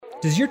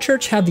Does your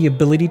church have the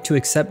ability to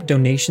accept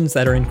donations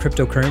that are in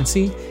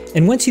cryptocurrency?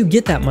 And once you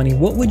get that money,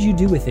 what would you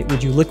do with it?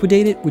 Would you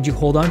liquidate it? Would you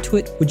hold on to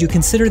it? Would you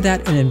consider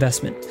that an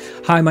investment?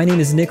 Hi, my name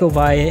is Nick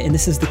Ovalle, and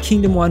this is the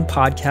Kingdom One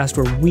podcast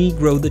where we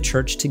grow the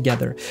church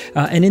together.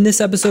 And in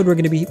this episode, we're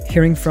going to be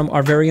hearing from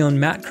our very own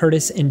Matt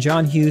Curtis and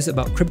John Hughes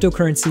about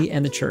cryptocurrency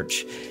and the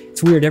church.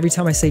 It's weird. Every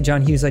time I say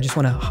John Hughes, I just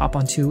want to hop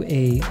onto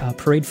a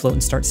parade float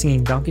and start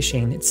singing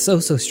Dankeschön. It's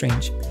so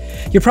strange.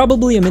 You're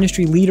probably a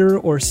ministry leader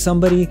or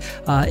somebody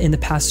in the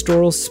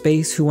pastoral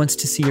space who wants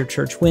to see your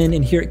church win.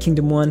 And here at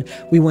Kingdom One,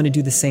 we want to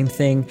do the same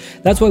thing.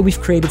 That's why we've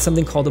created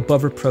something called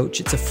Above Reproach.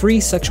 It's a free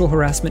sexual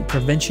harassment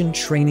prevention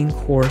training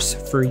course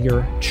for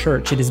your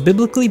church. It is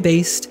biblically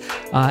based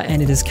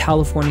and it is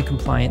California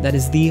compliant. That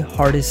is the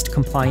hardest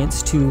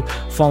compliance to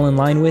fall in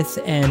line with.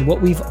 And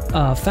what we've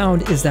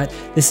found is that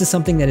this is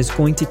something that is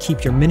going to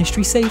keep your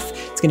ministry safe.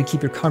 It's going to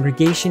keep your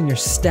congregation, your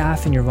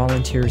staff, and your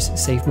volunteers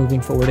safe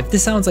moving forward. If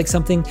this sounds like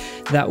something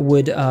that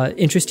would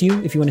interest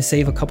you, if you want to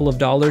save a couple of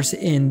dollars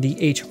in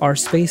the HR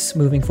space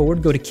moving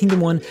forward, go to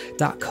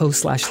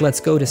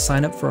kingdomone.co/letsgo to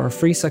sign up for our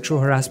free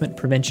sexual harassment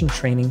prevention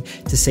training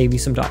to save you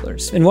some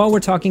dollars. And while we're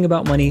talking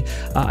about money,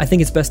 I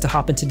think it's best to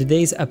hop into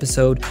today's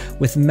episode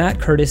with Matt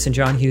Curtis and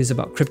John Hughes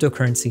about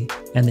cryptocurrency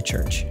and the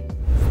church.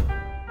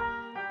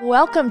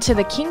 Welcome to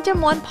the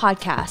Kingdom One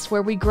podcast,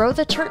 where we grow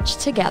the church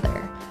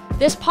together.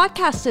 This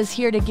podcast is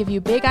here to give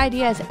you big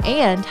ideas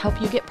and help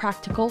you get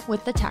practical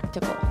with the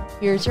tactical.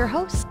 Here's your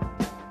host.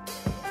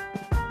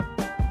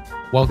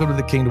 Welcome to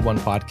the Kingdom One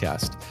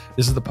podcast.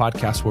 This is the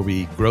podcast where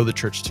we grow the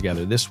church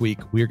together. This week,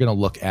 we're going to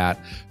look at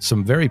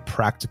some very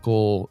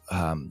practical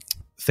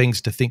things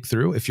to think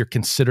through if you're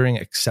considering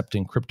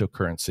accepting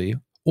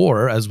cryptocurrency,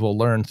 or, as we'll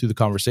learn through the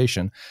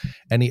conversation,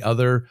 any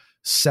other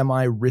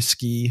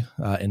semi-risky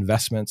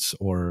investments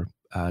or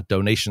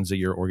donations that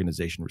your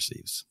organization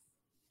receives.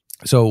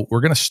 So we're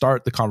going to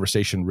start the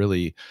conversation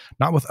really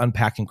not with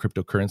unpacking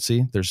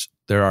cryptocurrency.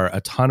 There are a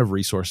ton of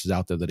resources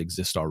out there that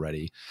exist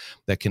already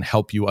that can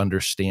help you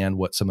understand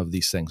what some of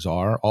these things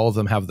are. All of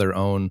them have their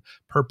own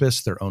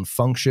purpose, their own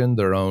function,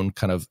 their own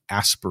kind of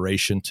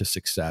aspiration to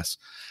success.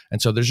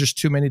 And so there's just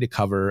too many to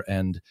cover.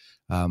 And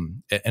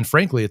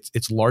frankly,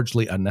 it's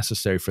largely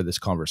unnecessary for this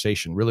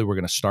conversation. Really, we're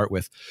going to start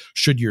with,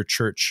 should your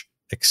church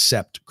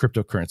accept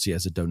cryptocurrency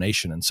as a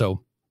donation? And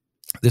so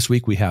this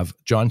week we have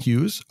John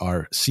Hughes,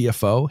 our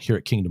CFO here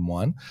at Kingdom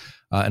One.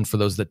 And for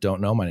those that don't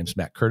know, my name is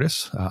Matt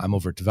Curtis. I'm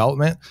over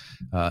development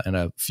and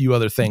a few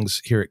other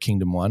things here at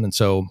Kingdom One. And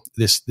so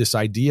this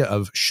idea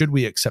of should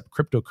we accept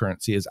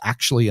cryptocurrency is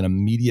actually an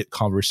immediate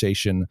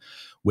conversation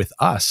with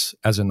us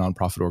as a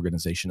nonprofit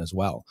organization as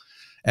well.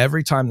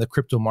 Every time the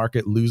crypto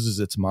market loses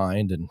its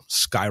mind and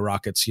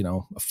skyrockets,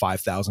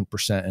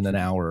 5,000% in an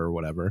hour or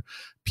whatever,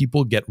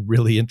 people get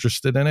really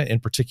interested in it,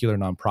 in particular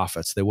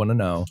nonprofits. They want to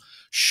know,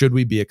 should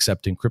we be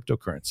accepting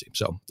cryptocurrency?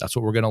 So that's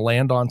what we're going to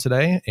land on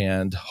today.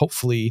 And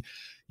hopefully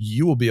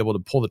you will be able to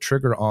pull the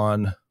trigger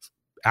on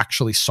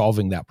actually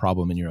solving that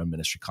problem in your own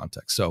ministry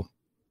context. So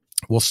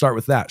we'll start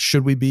with that.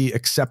 Should we be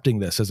accepting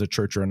this as a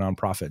church or a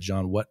nonprofit?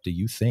 John, what do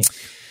you think?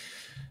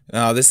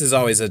 This is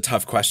always a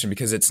tough question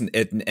because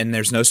and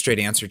there's no straight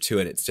answer to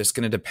it. It's just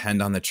going to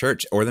depend on the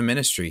church or the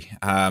ministry.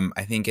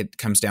 I think it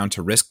comes down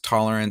to risk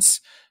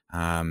tolerance.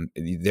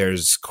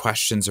 There's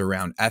questions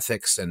around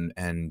ethics and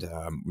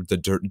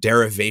the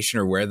derivation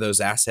or where those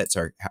assets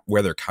are,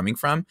 where they're coming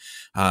from.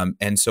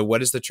 And so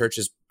what is the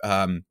church's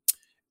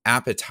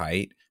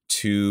appetite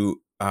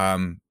to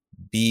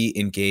be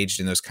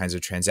engaged in those kinds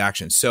of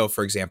transactions? So,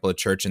 for example, a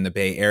church in the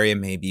Bay Area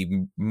may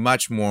be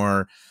much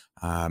more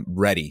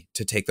ready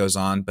to take those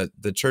on, but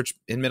the church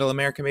in Middle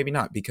America maybe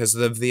not, because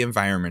of the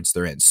environments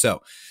they're in.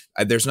 So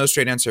there's no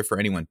straight answer for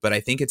anyone, but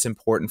I think it's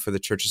important for the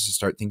churches to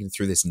start thinking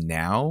through this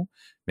now.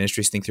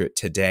 Ministries think through it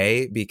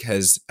today,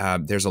 because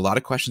there's a lot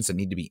of questions that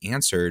need to be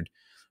answered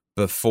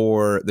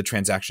before the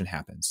transaction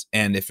happens.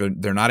 And if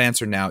they're not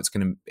answered now, it's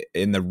going to,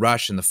 in the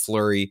rush and the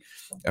flurry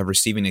of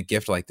receiving a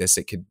gift like this,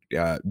 it could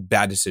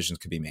bad decisions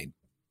could be made.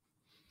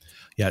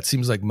 Yeah, it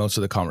seems like most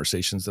of the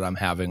conversations that I'm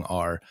having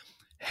are,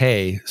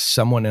 hey,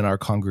 someone in our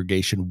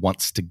congregation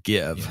wants to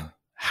give. Yeah.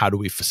 How do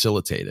we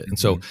facilitate it? And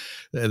so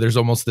there's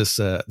almost this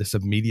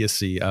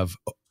immediacy of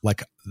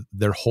like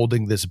they're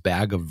holding this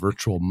bag of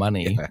virtual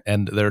money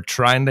and they're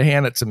trying to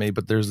hand it to me,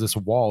 but there's this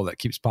wall that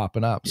keeps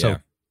popping up. Yeah.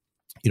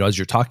 So, as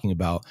you're talking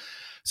about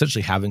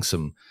essentially having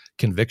some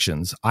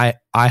convictions, I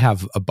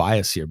have a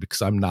bias here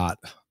because I'm not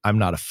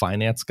a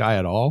finance guy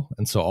at all.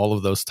 And so all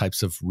of those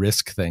types of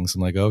risk things,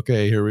 I'm like,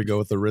 okay, here we go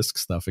with the risk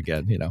stuff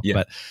again,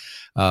 Yeah.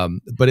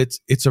 But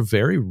it's a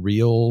very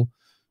real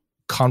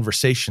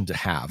conversation to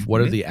have.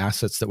 What are the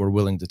assets that we're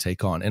willing to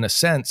take on? In a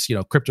sense,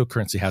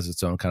 cryptocurrency has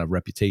its own kind of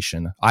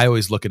reputation. I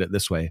always look at it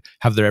this way.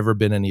 Have there ever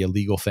been any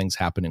illegal things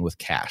happening with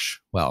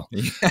cash? Well,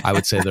 I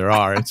would say there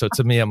are. And so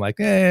to me, I'm like,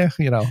 that's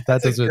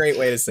a great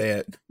way to say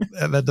it.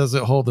 That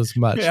doesn't hold as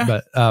much. Yeah.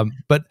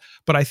 But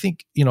I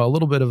think, a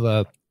little bit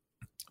of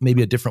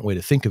maybe a different way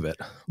to think of it.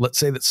 Let's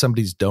say that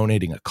somebody's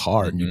donating a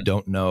car and you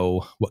don't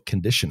know what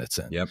condition it's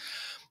in. Yep.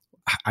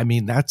 I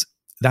mean,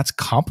 that's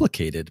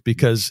complicated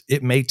because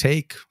it may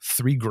take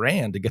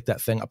 $3,000 to get that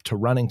thing up to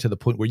running to the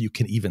point where you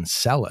can even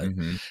sell it.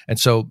 Mm-hmm. And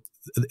so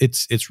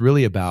it's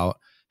really about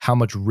how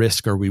much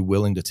risk are we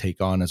willing to take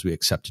on as we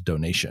accept a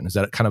donation? Is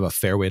that kind of a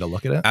fair way to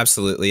look at it?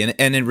 Absolutely.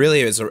 And it really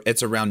is,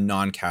 it's around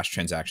non-cash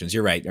transactions.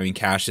 You're right. I mean,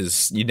 cash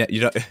is, you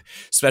don't,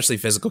 especially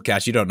physical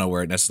cash, you don't know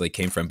where it necessarily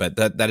came from, but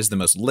that is the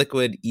most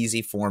liquid,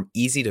 easy form,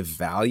 easy to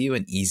value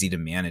and easy to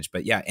manage.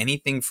 But yeah,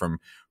 anything from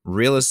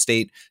real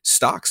estate,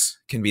 stocks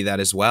can be that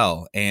as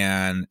well.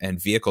 And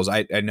vehicles,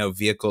 I know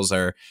vehicles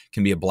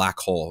can be a black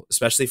hole,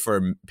 especially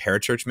for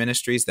parachurch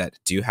ministries that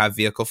do have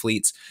vehicle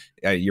fleets.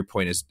 Your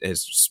point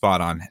is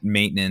spot on.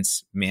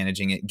 Maintenance,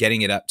 managing it,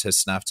 getting it up to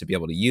snuff to be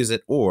able to use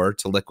it or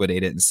to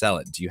liquidate it and sell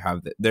it. Do you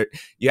have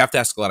you have to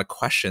ask a lot of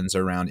questions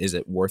around, is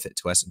it worth it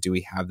to us? Do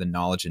we have the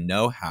knowledge and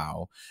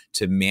know-how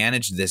to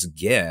manage this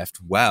gift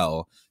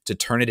well, to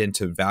turn it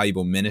into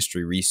valuable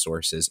ministry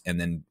resources,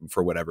 and then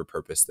for whatever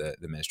purpose the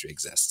ministry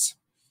exists?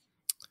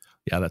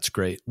 Yeah, that's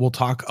great. We'll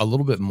talk a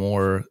little bit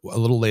more a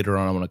little later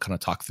on. I want to kind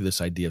of talk through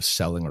this idea of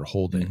selling or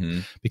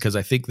holding, because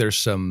I think there's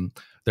some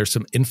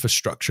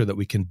infrastructure that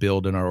we can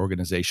build in our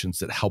organizations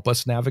that help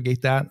us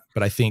navigate that.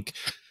 But I think,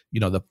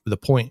 the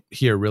point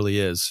here really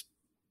is,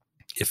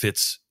 if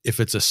it's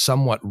a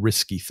somewhat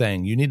risky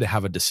thing, you need to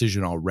have a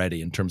decision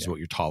already in terms of what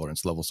your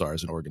tolerance levels are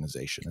as an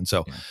organization. And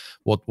so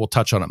we'll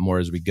touch on it more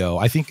as we go.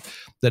 I think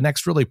the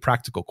next really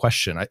practical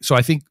question,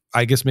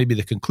 I guess maybe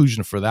the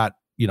conclusion for that,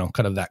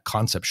 kind of that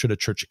concept, should a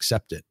church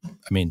accept it?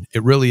 I mean,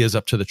 it really is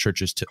up to the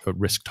church's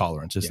risk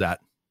tolerance. Is that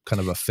kind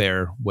of a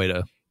fair way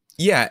to?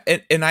 Yeah.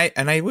 And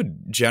I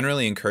would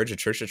generally encourage a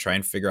church to try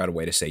and figure out a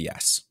way to say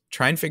yes.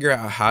 Try and figure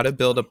out how to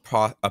build a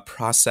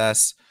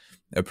process,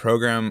 a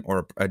program,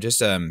 or just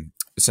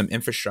some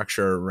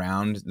infrastructure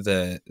around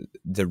the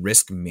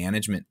risk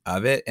management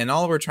of it. And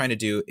all we're trying to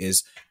do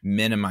is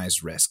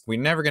minimize risk. We're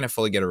never going to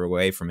fully get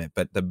away from it,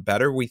 but the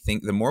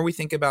more we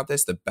think about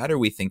this, the better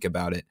we think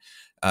about it,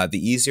 the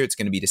easier it's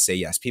going to be to say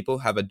yes. People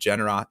have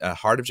a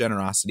heart of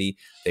generosity.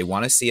 They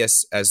want to see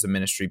us as the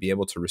ministry be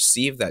able to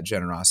receive that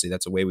generosity.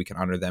 That's a way we can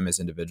honor them as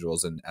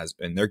individuals and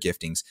their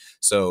giftings.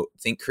 So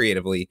think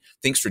creatively,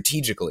 think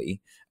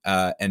strategically,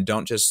 and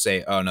don't just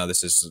say, "Oh no,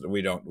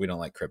 we don't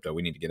like crypto.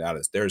 We need to get out of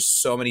this." There's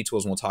so many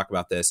tools, and we'll talk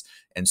about this,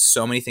 and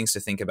so many things to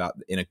think about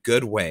in a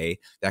good way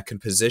that can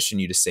position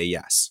you to say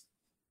yes.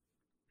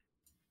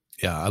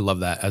 Yeah, I love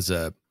that as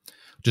a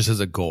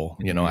goal.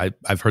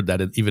 I've heard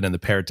that even in the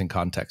parenting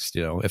context.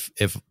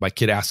 If my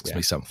kid asks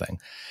me something,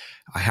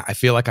 I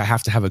feel like I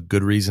have to have a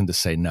good reason to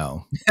say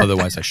no.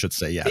 Otherwise, I should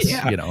say yes.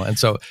 And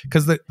so,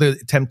 because the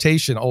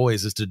temptation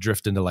always is to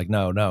drift into like,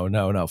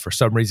 no. For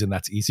some reason,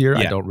 that's easier.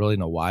 I don't really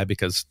know why,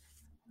 because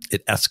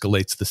it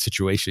escalates the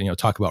situation.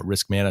 Talk about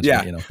risk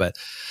management. But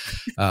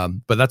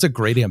that's a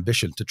great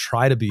ambition, to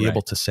try to be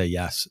able to say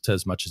yes to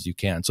as much as you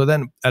can. So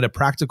then, at a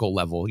practical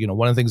level,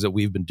 one of the things that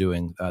we've been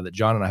doing, that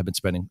John and I have been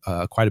spending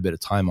quite a bit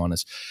of time on,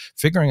 is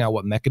figuring out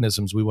what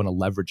mechanisms we want to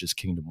leverage as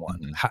Kingdom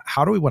One.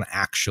 How do we want to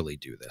actually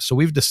do this? So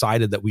we've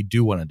decided that we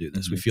do want to do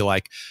this. We feel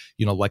like,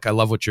 I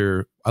love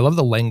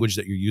the language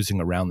that you're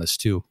using around this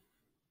too.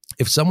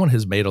 If someone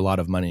has made a lot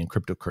of money in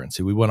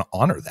cryptocurrency, we want to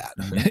honor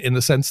that in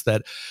the sense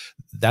that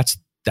that's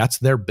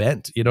their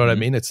bent. You know what I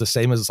mean? It's the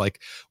same as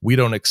like, we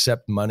don't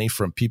accept money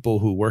from people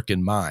who work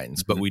in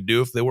mines, but we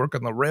do if they work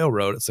on the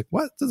railroad. It's like,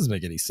 what? That doesn't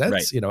make any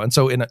sense. Right. And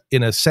so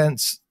in a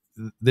sense,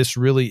 this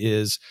really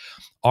is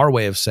our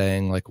way of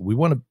saying, like, we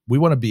want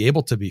to be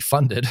able to be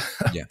funded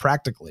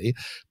practically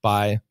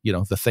by,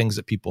 the things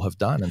that people have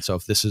done. And so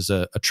if this is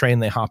a train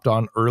they hopped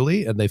on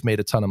early and they've made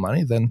a ton of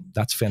money, then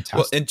that's fantastic.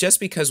 Well, and just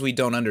because we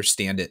don't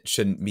understand it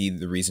shouldn't be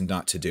the reason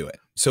not to do it.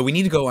 So we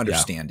need to go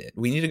understand it.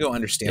 We need to go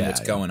understand what's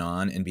going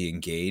on and be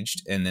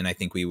engaged. And then I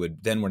think we're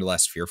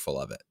less fearful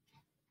of it.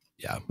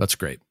 Yeah, that's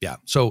great. Yeah.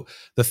 So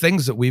the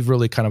things that we've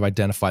really kind of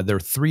identified, there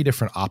are 3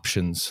 different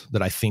options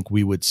that I think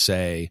we would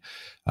say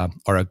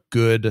are a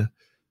good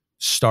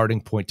starting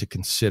point to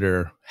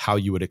consider how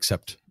you would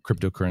accept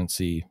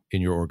cryptocurrency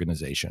in your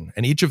organization.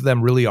 And each of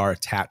them really are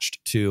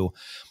attached to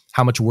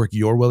how much work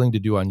you're willing to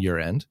do on your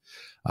end,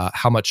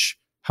 how much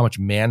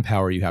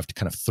manpower you have to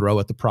kind of throw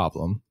at the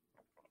problem,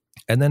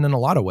 and then in a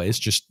lot of ways,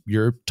 just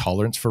your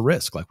tolerance for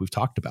risk, like we've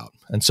talked about.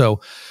 And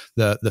so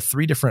the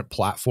 3 different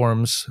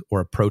platforms or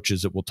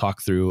approaches that we'll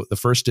talk through, the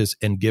first is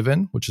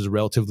Engiven, which is a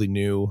relatively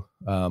new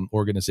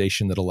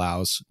organization that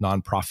allows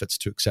nonprofits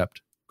to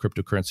accept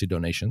cryptocurrency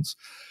donations.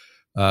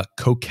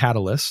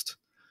 Co-Catalyst,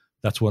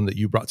 that's one that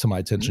you brought to my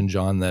attention,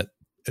 John, that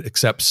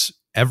accepts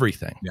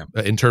everything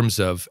in terms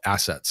of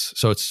assets.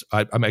 So it's,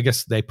 I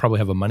guess they probably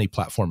have a money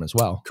platform as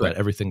well. Correct. But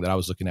everything that I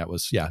was looking at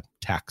was,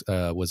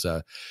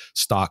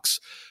 stocks,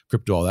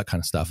 crypto, all that kind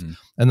of stuff.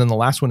 And then the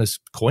last one is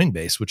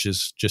Coinbase, which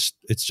is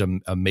it's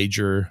a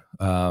major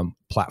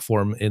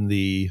platform in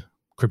the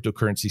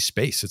cryptocurrency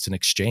space. It's an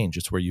exchange.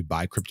 It's where you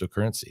buy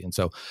cryptocurrency. And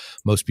so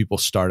most people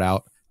start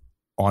out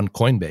on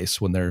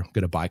Coinbase when they're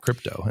going to buy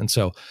crypto. And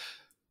so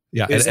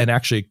Yeah, and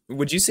actually,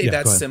 would you say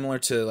that's similar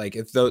to like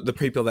if the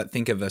people that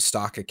think of a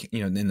stock,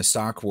 in the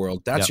stock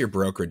world, that's your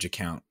brokerage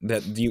account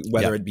that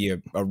whether it be a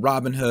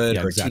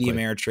Robinhood or a TD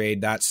Ameritrade,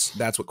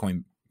 that's what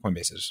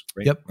Coinbase is,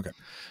 right? Yep. Okay.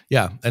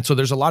 Yeah, and so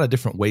there's a lot of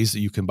different ways that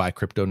you can buy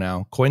crypto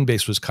now.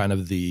 Coinbase was kind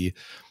of the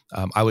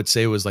I would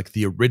say it was like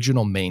the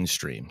original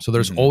mainstream. So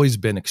there's always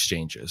been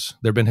exchanges.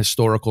 There've been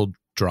historical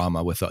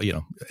drama with,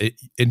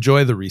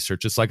 enjoy the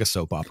research. It's like a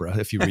soap opera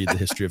if you read the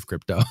history of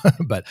crypto,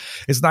 but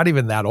it's not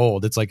even that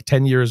old. It's like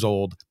 10 years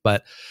old,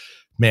 but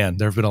man,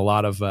 there've been a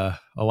lot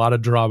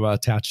of drama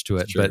attached to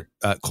it. Sure.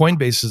 But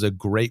Coinbase is a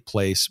great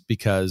place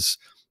because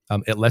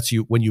it lets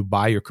you, when you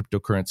buy your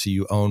cryptocurrency,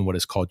 you own what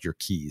is called your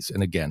keys.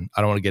 And again, I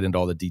don't want to get into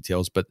all the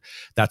details, but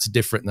that's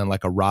different than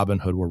like a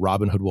Robinhood, where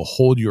Robinhood will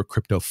hold your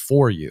crypto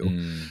for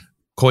you.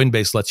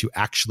 Coinbase lets you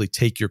actually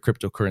take your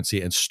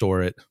cryptocurrency and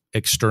store it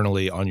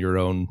externally on your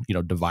own,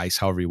 device,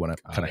 however you want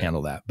to kind of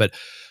handle that. But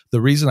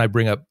the reason I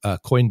bring up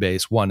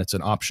Coinbase, one, it's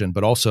an option,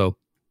 but also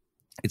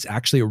it's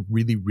actually a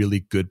really,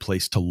 really good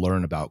place to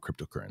learn about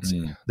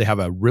cryptocurrency. They have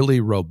a really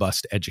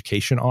robust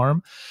education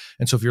arm.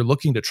 And so if you're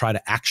looking to try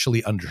to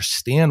actually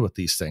understand what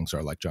these things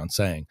are, like John's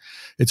saying,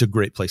 it's a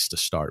great place to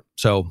start.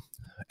 So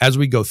as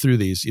we go through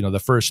these, the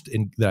first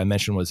that I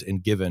mentioned was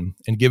Engiven.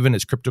 Engiven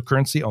is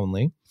cryptocurrency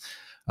only.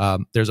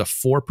 There's a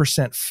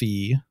 4%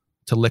 fee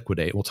to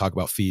liquidate. We'll talk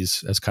about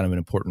fees as kind of an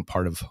important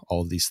part of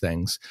all of these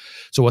things.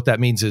 So what that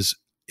means is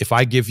if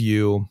I give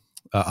you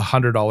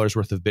 $100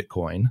 worth of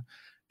Bitcoin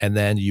and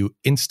then you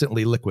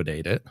instantly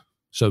liquidate it,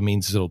 so it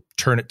means it'll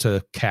turn it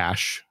to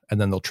cash and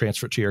then they'll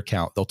transfer it to your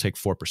account, they'll take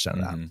 4% of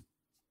that.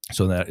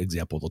 So in that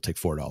example, they'll take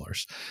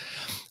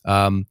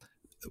 $4.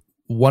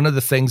 One of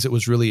the things that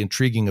was really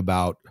intriguing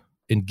about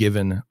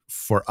Engiven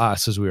for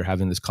us as we were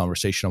having this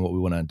conversation on what we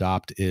want to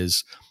adopt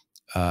is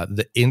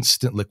the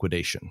instant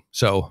liquidation.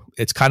 So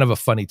it's kind of a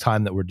funny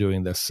time that we're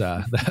doing this,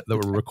 that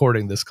we're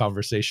recording this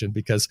conversation,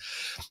 because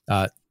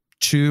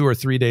 2 or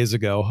 3 days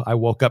ago, I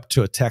woke up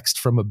to a text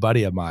from a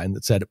buddy of mine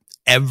that said,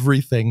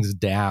 everything's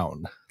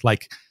down.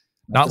 Like,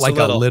 not just like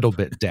a little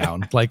bit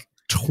down, like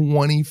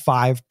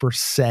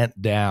 25%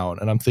 down.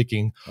 And I'm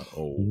thinking,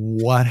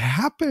 what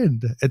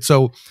happened? And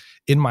so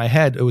in my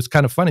head, it was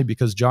kind of funny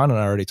because John and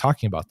I are already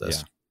talking about this.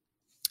 Yeah.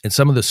 And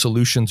some of the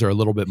solutions are a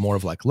little bit more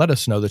of like, let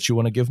us know that you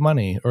want to give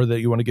money or that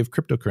you want to give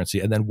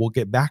cryptocurrency, and then we'll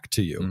get back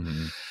to you.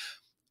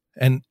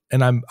 And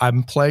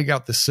I'm playing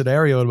out this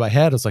scenario in my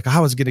head. It's like, I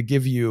was going to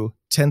give you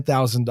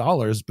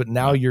 $10,000, but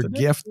now your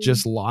gift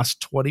just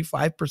lost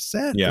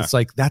 25%. Yeah. It's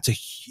like, that's a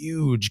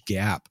huge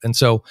gap. And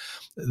so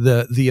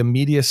the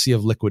immediacy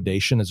of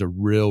liquidation is a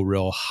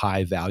real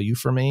high value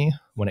for me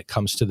when it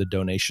comes to the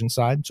donation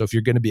side. So if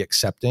you're going to be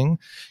accepting,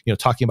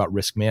 talking about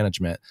risk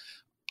management,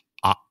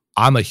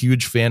 I'm a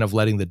huge fan of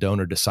letting the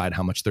donor decide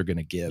how much they're going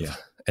to give. Yeah.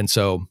 And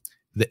so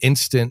the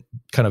instant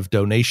kind of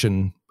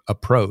donation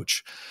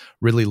approach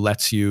really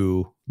lets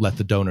you let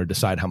the donor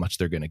decide how much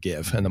they're going to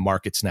give. And the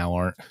markets now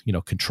aren't,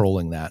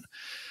 controlling that.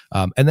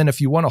 And then if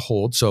you want to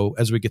hold, so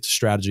as we get to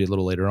strategy a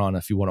little later on,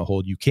 if you want to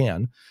hold, you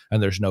can,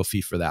 and there's no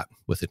fee for that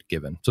with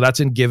Engiven. So that's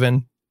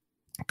Engiven.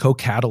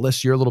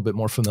 CoCatalyst, you're a little bit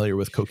more familiar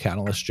with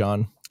CoCatalyst,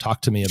 John.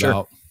 Talk to me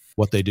about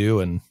what they do.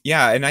 And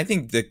and I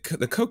think the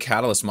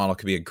CoCatalyst model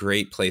could be a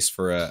great place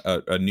for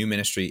a new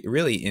ministry,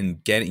 really, in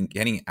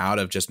getting out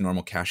of just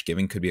normal cash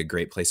giving. Could be a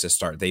great place to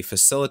start. They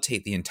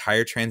facilitate the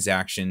entire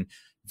transaction,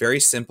 very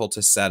simple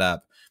to set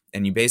up,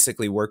 and you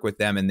basically work with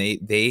them. And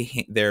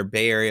they're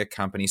Bay Area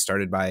company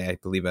started by, I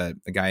believe, a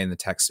guy in the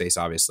tech space.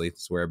 Obviously,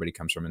 it's where everybody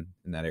comes from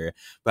in that area.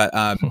 But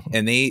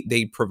and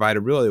they provide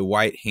a really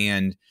white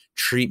hand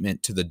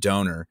treatment to the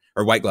donor,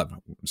 or white glove.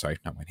 I'm sorry,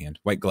 not white hand,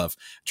 white glove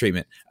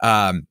treatment.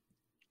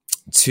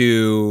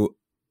 To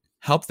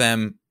help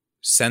them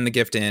send the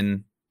gift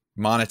in,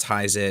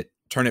 monetize it,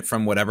 turn it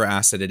from whatever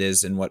asset it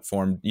is in what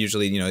form,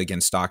 usually, again,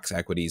 stocks,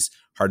 equities,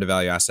 hard to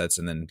value assets,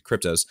 and then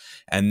cryptos,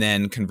 and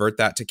then convert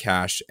that to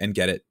cash and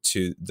get it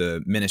to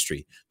the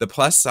ministry. The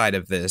plus side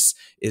of this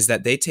is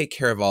that they take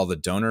care of all the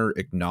donor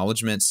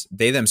acknowledgments.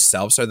 They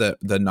themselves are the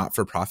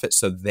not-for-profit,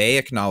 so they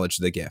acknowledge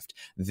the gift.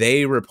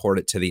 They report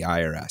it to the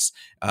IRS.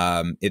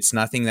 It's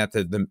nothing that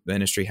the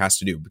ministry has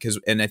to do,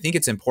 and I think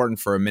it's important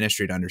for a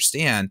ministry to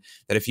understand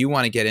that if you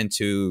want to get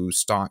into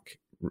stock,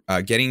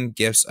 getting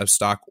gifts of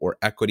stock or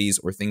equities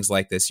or things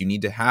like this, you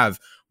need to have,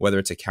 whether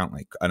it's an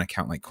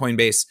account like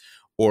Coinbase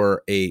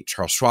or a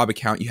Charles Schwab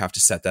account, you have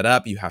to set that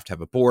up. You have to have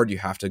a board. You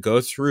have to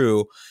go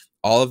through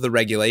all of the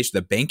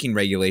the banking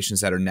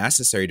regulations that are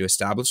necessary to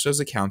establish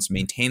those accounts,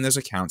 maintain those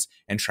accounts,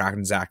 and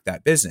transact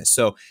that business.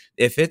 So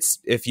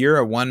if you're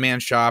a one-man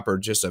shop or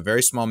just a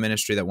very small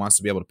ministry that wants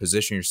to be able to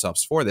position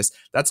yourselves for this,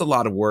 that's a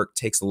lot of work,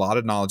 takes a lot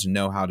of knowledge and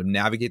know-how to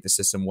navigate the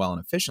system well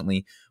and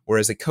efficiently.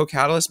 Whereas a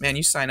Co-Catalyst, man,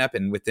 you sign up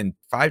and within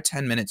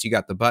 5-10 minutes, you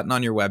got the button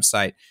on your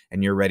website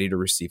and you're ready to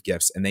receive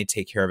gifts, and they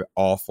take care of it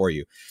all for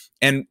you.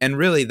 And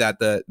really that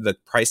the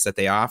price that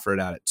they offer it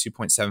at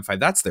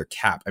 2.75, that's their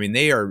cap. I mean,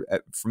 they are,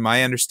 from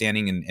my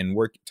understanding and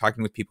work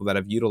talking with people that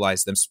have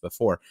utilized them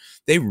before,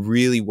 they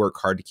really work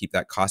hard to keep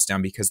that cost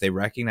down because they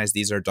recognize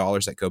these are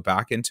dollars that go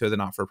back into the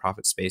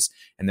not-for-profit space,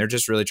 and they're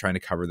just really trying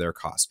to cover their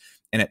costs.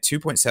 And at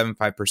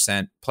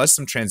 2.75% plus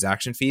some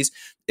transaction fees,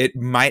 it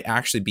might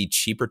actually be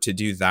cheaper to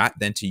do that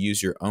than to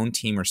use your own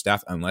team or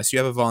staff, unless you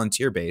have a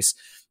volunteer base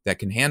that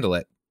can handle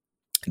it.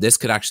 This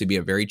could actually be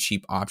a very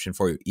cheap option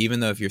for you,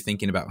 even though if you're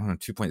thinking about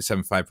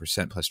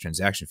 2.75% plus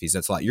transaction fees,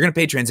 that's a lot. You're going to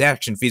pay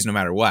transaction fees no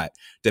matter what,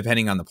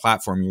 depending on the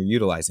platform you're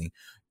utilizing.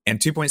 And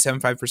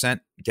 2.75%,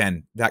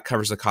 again, that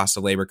covers the cost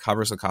of labor,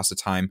 covers the cost of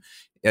time.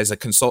 As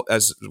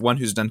one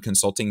who's done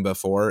consulting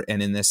before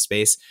and in this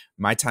space,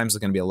 my time's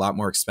going to be a lot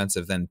more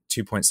expensive than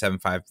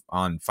 2.75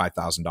 on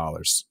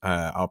 $5,000.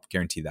 I'll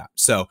guarantee that.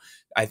 So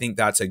I think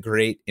that's a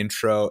great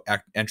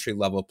entry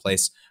level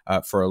place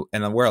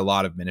and where a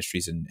lot of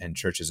ministries and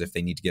churches, if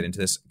they need to get into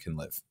this, can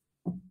live.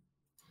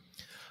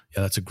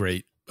 Yeah, that's a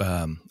great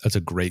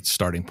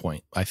starting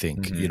point. I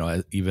think,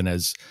 even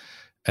as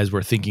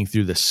we're thinking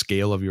through the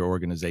scale of your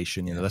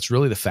organization, that's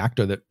really the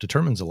factor that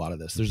determines a lot of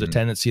this. There's a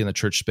tendency in the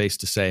church space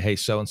to say, hey,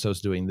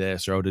 so-and-so's doing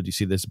this, or, oh, did you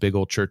see this big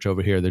old church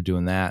over here? They're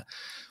doing that.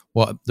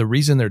 Well, the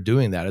reason they're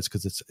doing that is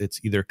because it's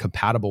either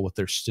compatible with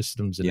their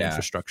systems and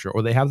infrastructure,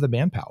 or they have the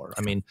manpower.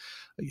 I mean,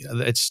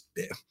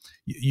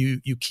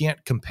 you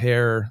can't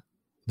compare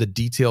the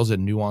details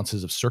and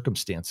nuances of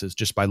circumstances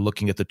just by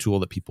looking at the tool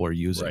that people are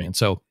using. Right. And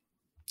so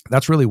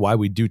that's really why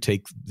we do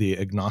take the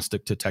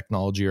agnostic to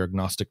technology or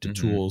agnostic to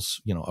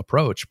tools,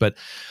 approach. But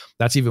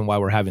that's even why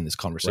we're having this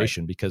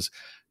conversation, because,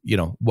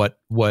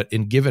 what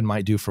Engiven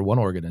might do for one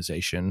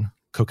organization,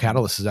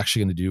 Co-Catalyst is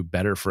actually going to do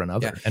better for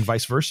another, and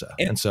vice versa.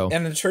 And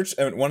the church,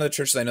 one of the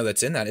churches I know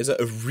that's in that is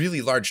a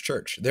really large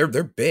church. They're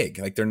big,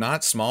 like they're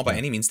not small by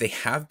any means. They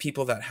have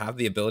people that have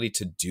the ability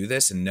to do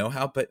this and know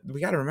how, but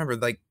we got to remember,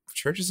 like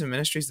churches and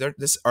ministries,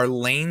 our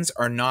lanes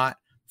are not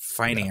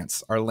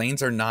finance. Our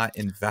lanes are not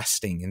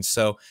investing. And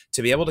so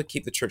to be able to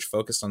keep the church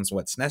focused on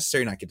what's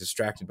necessary, not get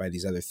distracted by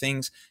these other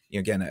things,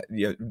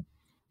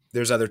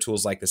 there's other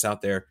tools like this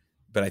out there,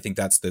 but I think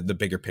that's the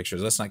bigger picture.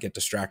 Let's not get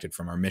distracted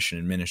from our mission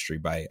and ministry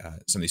by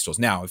some of these tools.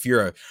 Now, if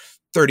you're a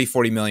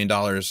 $30-40 million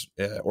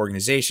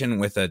organization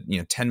with a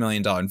 $10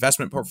 million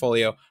investment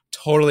portfolio,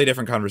 totally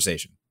different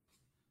conversation.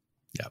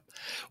 Yeah.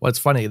 Well, it's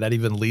funny. That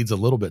even leads a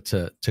little bit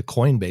to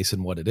Coinbase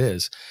and what it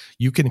is.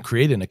 You can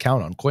create an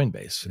account on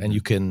Coinbase and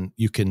you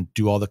can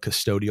do all the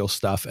custodial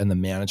stuff and the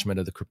management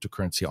of the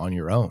cryptocurrency on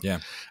your own. Yeah.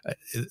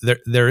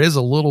 There is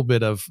a little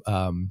bit of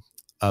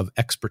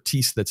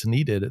expertise that's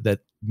needed that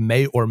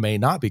may or may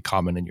not be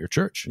common in your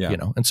church,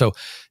 And so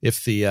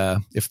if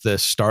the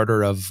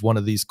starter of one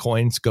of these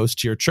coins goes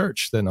to your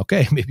church, then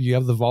okay, maybe you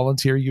have the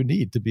volunteer you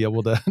need to be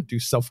able to do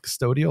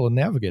self-custodial and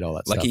navigate all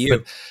that stuff. Lucky you.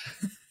 But,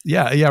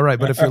 yeah, right.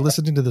 But if you're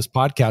listening to this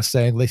podcast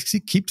saying, they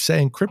keep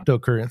saying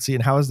cryptocurrency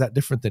and how is that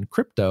different than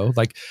crypto?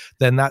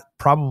 Then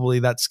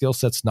that skill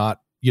set's not,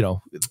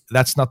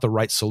 that's not the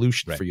right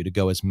solution for you to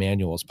go as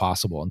manual as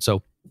possible. And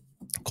so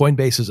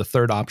Coinbase is a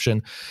third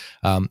option.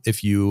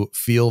 If you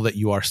feel that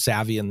you are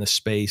savvy in this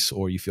space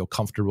or you feel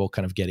comfortable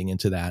kind of getting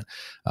into that,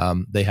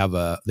 they have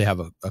a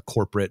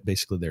corporate,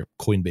 basically their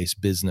Coinbase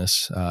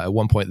business. At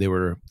one point they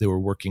were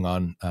working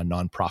on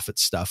nonprofit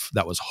stuff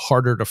that was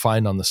harder to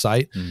find on the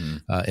site.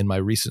 In my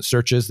recent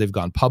searches, they've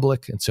gone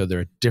public, and so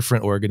they're a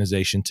different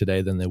organization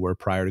today than they were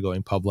prior to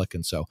going public.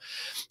 And so,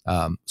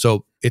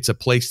 it's a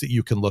place that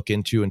you can look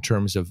into in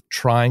terms of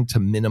trying to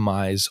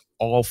minimize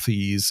all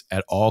fees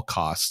at all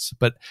costs.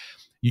 But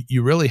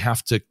you really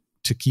have to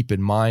keep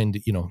in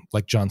mind,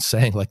 like John's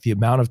saying, like the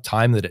amount of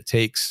time that it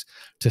takes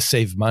to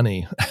save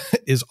money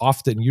is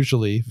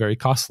usually very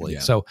costly. Yeah.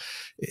 So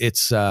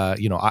it's,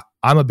 I'm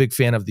a big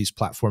fan of these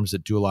platforms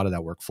that do a lot of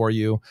that work for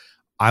you.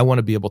 I want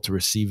to be able to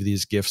receive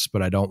these gifts,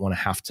 but I don't want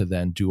to have to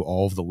then do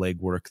all of the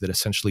legwork that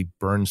essentially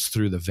burns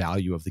through the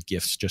value of the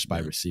gifts just by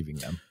receiving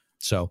them.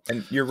 So,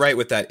 and you're right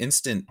with that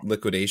instant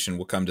liquidation.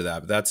 We'll come to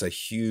that, but that's a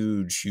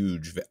huge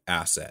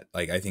asset.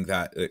 Like I think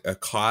that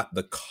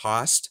the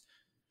cost.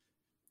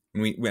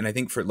 When I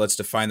think let's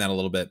define that a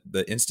little bit.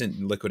 The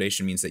instant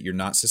liquidation means that you're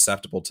not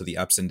susceptible to the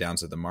ups and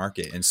downs of the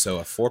market, and so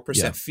a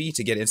 4% fee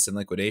to get instant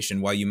liquidation,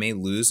 while you may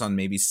lose on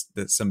maybe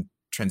some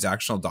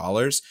transactional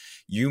dollars,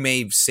 you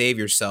may save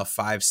yourself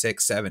 5,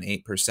 6, 7,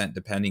 8%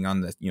 depending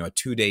on the a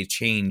 2-day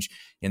change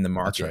in the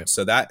market. That's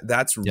right. So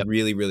that's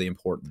really, really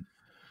important.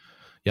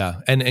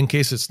 Yeah. And in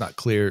case it's not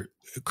clear,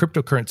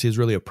 cryptocurrency is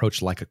really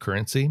approached like a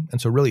currency.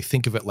 And so really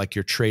think of it like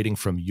you're trading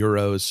from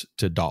euros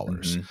to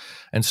dollars.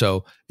 And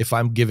so if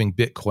I'm giving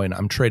Bitcoin,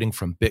 I'm trading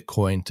from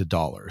Bitcoin to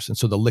dollars. And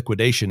so the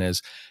liquidation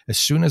is as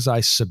soon as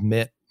I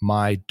submit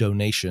my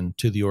donation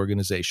to the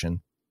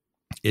organization,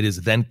 it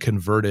is then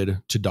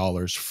converted to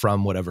dollars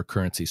from whatever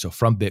currency. So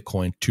from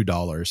Bitcoin to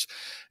dollars.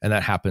 And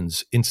that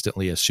happens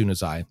instantly as soon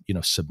as I,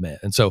 submit.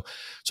 And so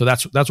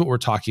that's what we're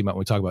talking about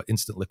when we talk about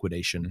instant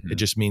liquidation. Mm-hmm. It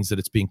just means that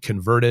it's being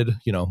converted.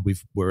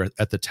 We're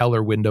at the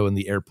teller window in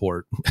the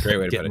airport. Great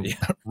way to put it.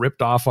 Yeah.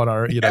 Ripped off on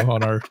our,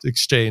 on our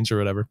exchange or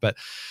whatever. But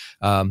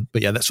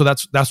yeah, so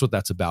that's what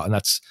that's about. And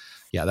that's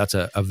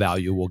a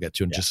value we'll get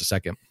to in just a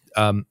second.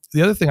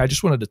 The other thing I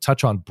just wanted to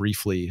touch on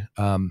briefly,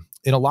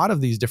 in a lot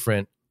of these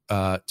different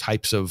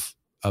types of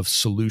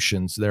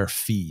solutions, there are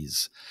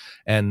fees.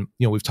 And,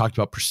 we've talked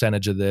about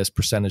percentage of this,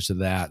 percentage of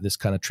that, this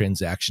kind of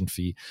transaction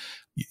fee.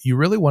 You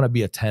really want to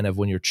be attentive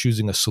when you're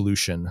choosing a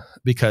solution,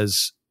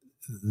 because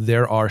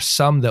there are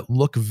some that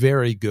look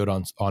very good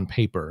on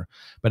paper,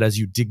 but as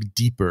you dig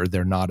deeper,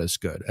 they're not as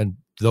good. And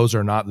those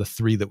are not the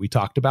three that we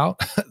talked about.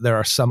 There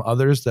are some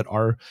others that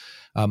are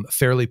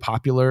fairly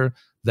popular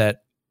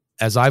that,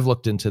 as I've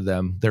looked into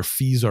them, their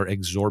fees are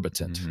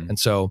exorbitant. Mm-hmm. And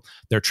so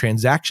their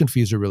transaction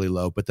fees are really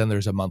low, but then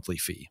there's a monthly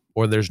fee,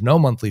 or there's no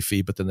monthly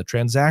fee, but then the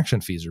transaction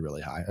fees are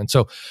really high. And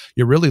so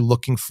you're really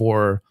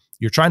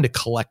you're trying to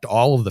collect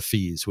all of the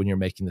fees when you're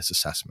making this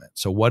assessment.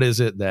 So what is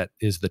it that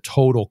is the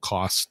total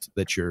cost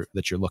that you're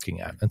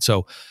looking at? And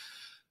so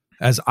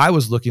as I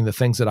was looking, the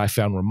things that I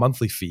found were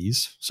monthly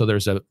fees. So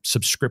there's a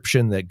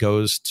subscription that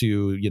goes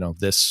to,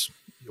 this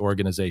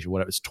organization,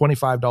 whatever, it's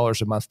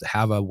 $25 a month to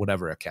have a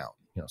whatever account.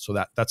 So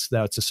that's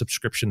a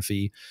subscription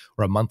fee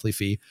or a monthly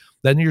fee.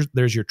 Then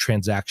there's your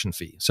transaction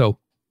fee. So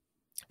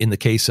in the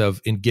case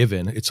of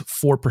Given, it's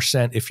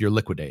 4% if you're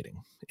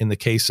liquidating. In the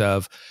case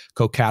of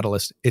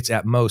CoCatalyst, it's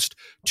at most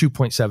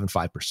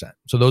 2.75%.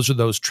 So those are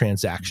those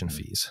transaction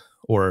fees.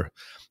 Or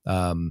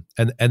and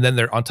then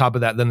there, on top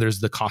of that, then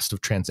there's the cost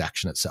of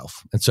transaction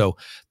itself. And so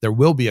there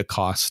will be a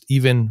cost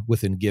even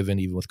within Given,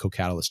 even with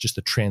CoCatalyst, just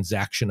the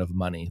transaction of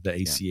money, the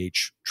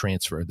ACH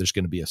transfer. There's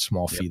going to be a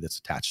small fee that's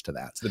attached to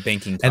that. It's the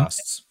banking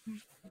costs.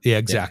 Yeah,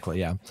 exactly.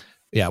 Yeah.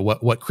 Yeah.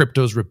 What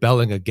crypto's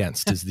rebelling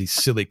against is these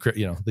silly,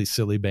 these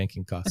silly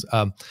banking costs.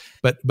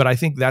 But I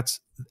think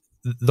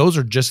those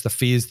are just the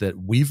fees that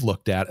we've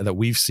looked at and that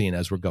we've seen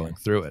as we're going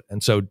through it.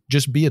 And so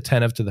just be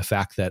attentive to the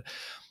fact that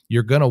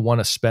you're going to want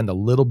to spend a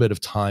little bit of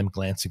time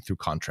glancing through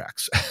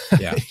contracts.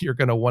 Yeah. You're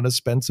going to want to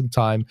spend some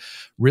time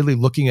really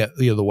looking at,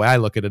 the way I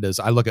look at it is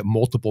I look at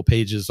multiple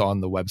pages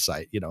on the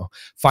website,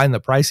 find the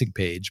pricing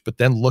page, but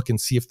then look and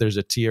see if there's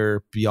a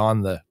tier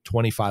beyond the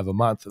 $25 a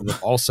month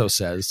that also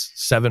says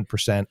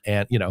 7%.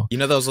 And,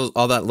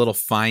 all that little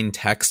fine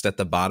text at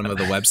the bottom of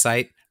the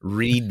website,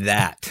 read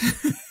that.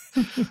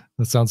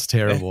 That sounds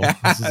terrible.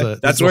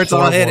 That's where it's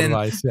all hidden.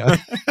 Yeah.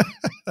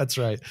 That's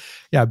right.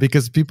 Yeah,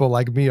 because people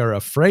like me are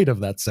afraid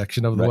of that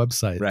section of the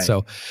website. Right.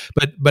 So,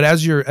 but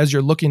as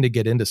you're looking to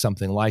get into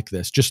something like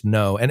this, just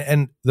know,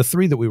 and the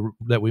three that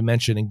we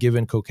mentioned in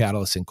Given,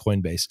 CoCatalyst, and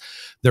Coinbase,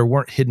 there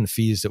weren't hidden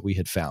fees that we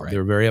had found. Right. They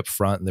were very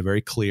upfront and they're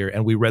very clear.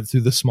 And we read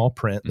through the small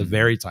print, the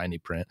very tiny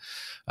print,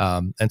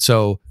 and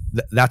so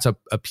that's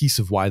a piece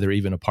of why they're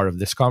even a part of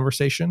this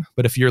conversation.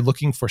 But if you're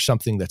looking for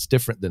something that's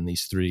different than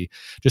these three,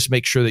 just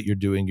make sure that you're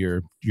doing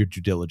your due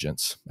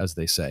diligence, as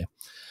they say.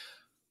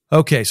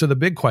 Okay, so the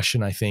big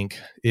question, I think,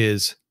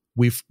 is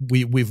we've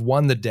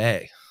won the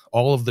day.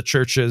 All of the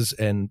churches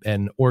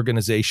and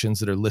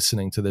organizations that are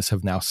listening to this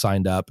have now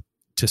signed up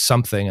to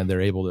something, and they're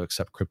able to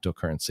accept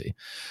cryptocurrency.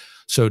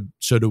 So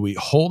do we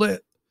hold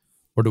it,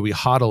 or do we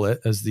hodl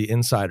it, as the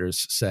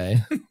insiders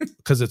say,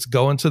 because it's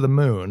going to the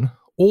moon,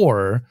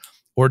 or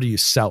do you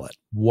sell it?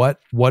 What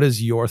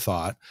is your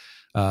thought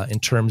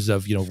in terms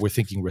of, we're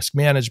thinking risk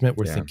management,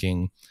 we're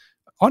thinking.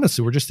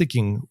 Honestly, we're just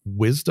thinking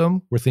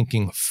wisdom. We're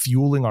thinking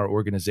fueling our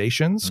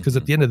organizations, because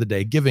at the end of the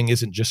day, giving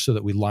isn't just so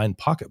that we line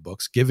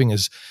pocketbooks. Giving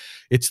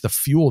it's the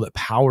fuel that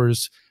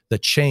powers the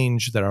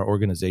change that our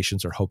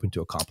organizations are hoping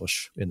to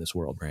accomplish in this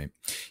world. Right.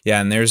 Yeah.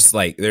 And there's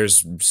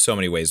so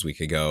many ways we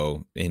could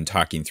go in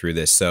talking through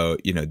this. So,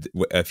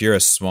 if you're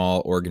a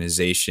small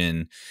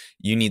organization,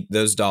 you need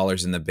those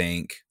dollars in the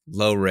bank,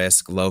 low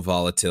risk, low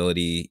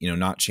volatility,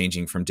 not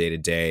changing from day to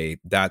day.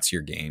 That's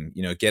your game.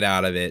 Get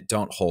out of it.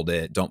 Don't hold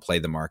it. Don't play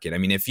the market. I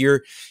mean, if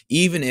you're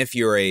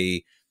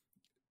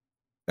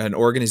an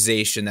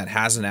organization that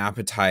has an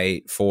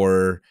appetite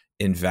for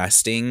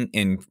investing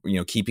in,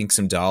 keeping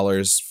some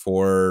dollars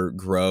for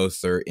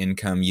growth or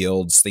income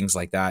yields, things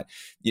like that,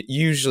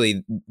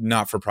 usually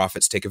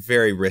not-for-profits take a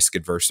very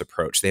risk-adverse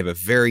approach. They have a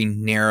very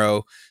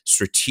narrow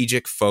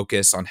strategic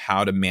focus on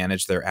how to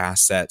manage their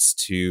assets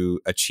to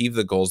achieve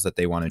the goals that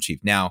they want to achieve.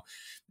 Now,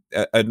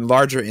 a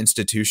larger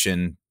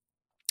institution,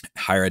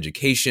 higher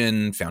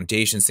education,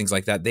 foundations, things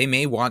like that, they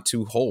may want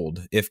to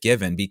hold if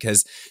given,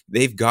 because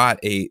they've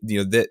got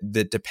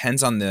that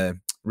depends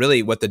on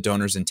really what the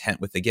donor's intent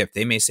with the gift.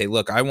 They may say,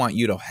 look, I want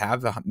you to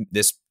have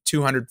this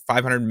 $200,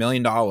 $500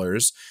 million,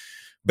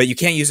 but you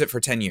can't use it for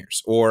 10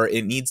 years. Or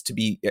it needs to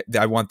be,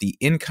 I want the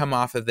income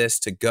off of this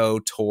to go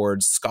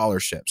towards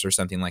scholarships or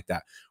something like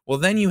that. Well,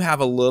 then you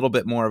have a little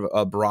bit more of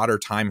a broader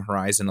time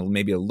horizon,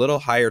 maybe a little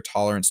higher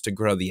tolerance to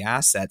grow the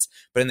assets.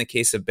 But in the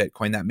case of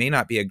Bitcoin, that may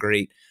not be a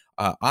great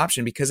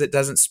option because it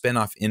doesn't spin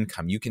off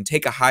income. You can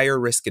take a higher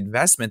risk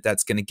investment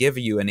that's going to give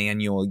you an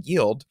annual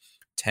yield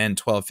 10,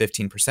 12,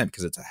 15%,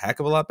 because it's a heck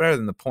of a lot better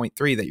than the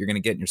 0.3 that you're going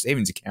to get in your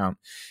savings account.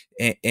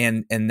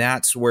 And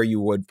that's where you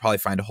would probably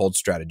find a hold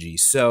strategy.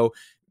 So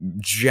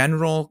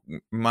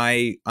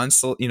my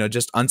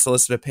just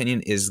unsolicited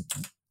opinion is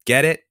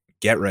get it,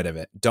 get rid of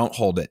it. Don't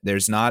hold it.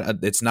 It's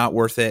not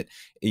worth it.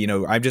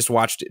 I've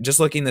just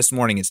looking this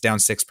morning, it's down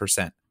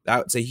 6%.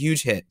 That's a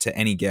huge hit to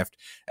any gift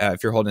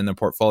if you're holding the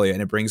portfolio,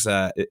 and it brings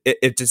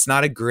it's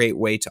not a great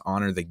way to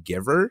honor the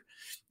giver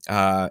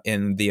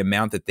in the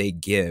amount that they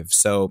give.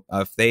 So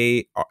if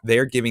they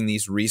are giving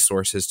these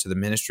resources to the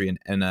ministry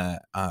and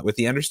with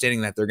the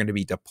understanding that they're going to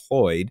be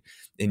deployed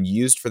and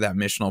used for that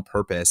missional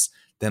purpose,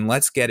 then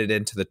let's get it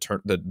into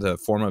the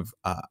form of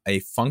a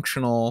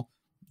functional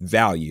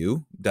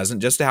value. Doesn't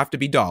just have to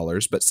be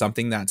dollars, but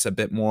something that's a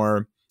bit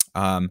more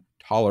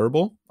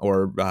tolerable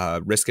or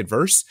risk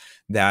adverse,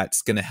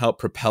 that's going to help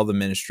propel the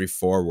ministry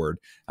forward.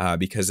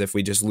 Because if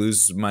we just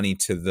lose money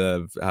to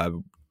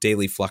the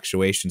daily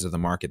fluctuations of the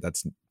market,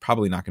 that's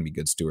probably not going to be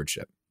good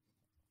stewardship.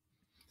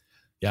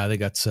 Yeah, I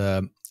think that's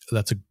a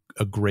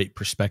great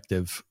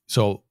perspective.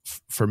 So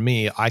for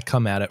me, I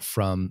come at it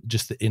from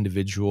just the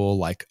individual,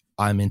 like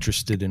I'm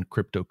interested in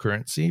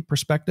cryptocurrency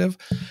perspective.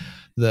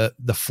 The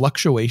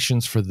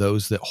fluctuations for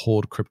those that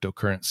hold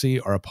cryptocurrency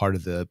are a part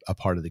of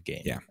the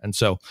game. Yeah. And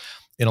so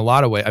in a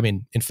lot of ways, I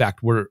mean, in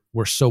fact, we're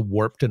so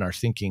warped in our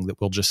thinking that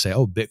we'll just say,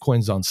 "Oh,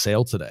 Bitcoin's on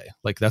sale today."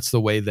 Like that's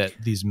the way that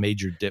these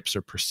major dips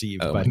are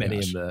perceived by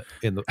many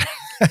in the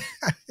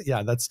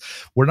yeah,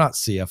 we're not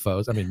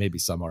CFOs. I mean, maybe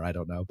some are, I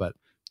don't know, but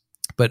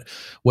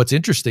what's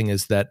interesting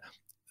is that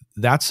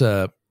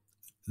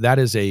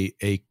is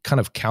a kind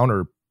of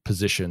counter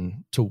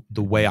position to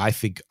the way I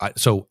think.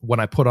 So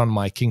when I put on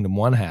my Kingdom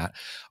One hat,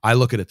 I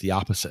look at it the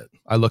opposite.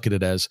 I look at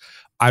it as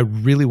I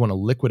really want to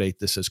liquidate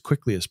this as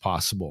quickly as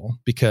possible,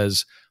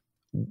 because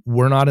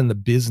we're not in the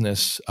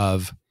business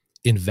of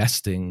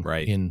investing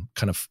in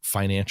kind of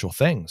financial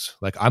things.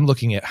 Like I'm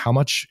looking at how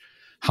much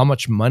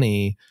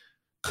money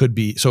could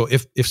be. So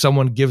if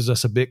someone gives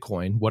us a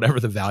Bitcoin, whatever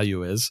the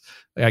value is,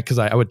 because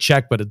I would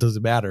check, but it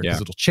doesn't matter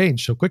because it'll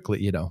change so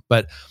quickly,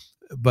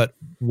 But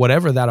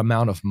whatever that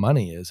amount of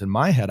money is, in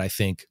my head, I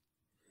think,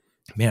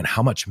 man,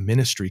 how much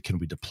ministry can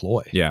we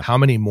deploy? Yeah. How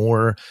many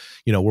more,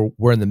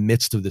 we're in the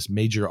midst of this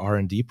major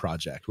R&D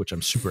project, which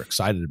I'm super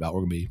excited about.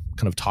 We're going to be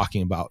kind of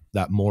talking about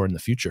that more in the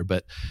future,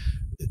 but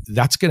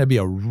that's going to be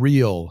a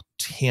real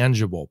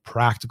tangible,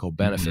 practical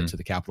benefit to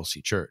the Capital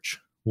C Church.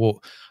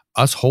 Well,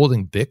 us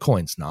holding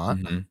Bitcoin's not.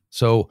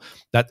 So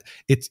that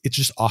it's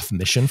just off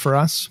mission for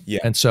us.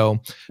 Yeah. And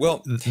so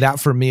that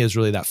for me is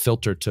really that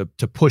filter to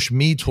push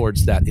me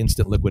towards that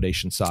instant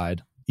liquidation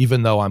side.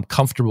 Even though I'm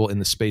comfortable in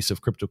the space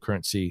of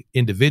cryptocurrency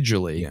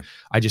individually,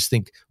 I just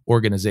think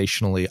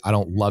organizationally, I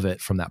don't love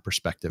it from that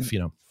perspective,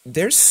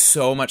 There's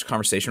so much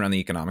conversation around the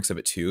economics of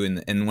it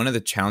too. And one of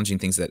the challenging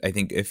things that I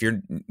think if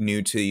you're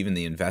new to even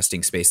the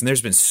investing space, and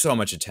there's been so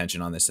much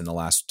attention on this in the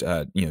last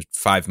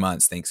 5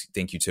 months,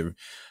 thank you to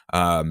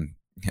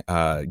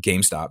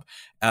GameStop,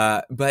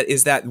 but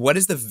is that what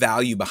is the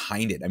value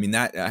behind it? I mean,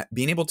 that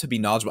being able to be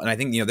knowledgeable, and I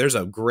think there's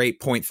a great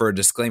point for a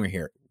disclaimer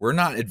here. We're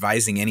not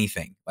advising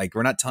anything. Like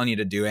we're not telling you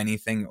to do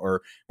anything,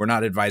 or we're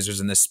not advisors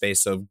in this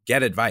space. So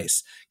get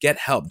advice, get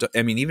help.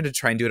 I mean, even to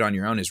try and do it on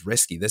your own is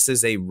risky. This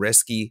is a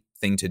risky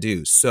thing to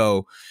do.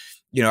 So,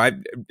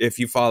 if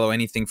you follow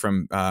anything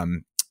from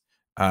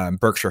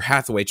Berkshire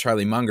Hathaway,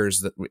 Charlie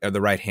Munger's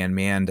the right-hand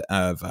man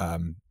of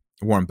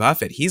Warren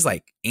Buffett, he's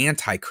like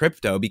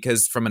anti-crypto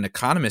because from an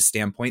economist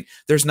standpoint,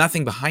 there's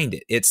nothing behind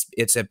it.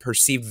 It's a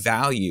perceived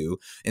value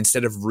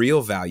instead of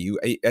real value.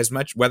 As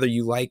much whether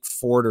you like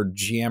Ford or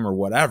GM or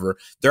whatever,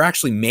 they're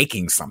actually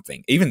making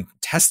something. Even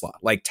Tesla,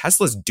 like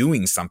Tesla's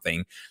doing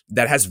something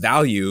that has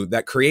value,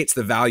 that creates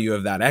the value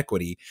of that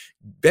equity.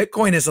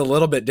 Bitcoin is a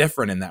little bit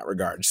different in that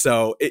regard.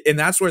 So, and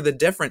that's where the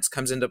difference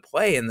comes into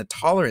play, and the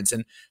tolerance.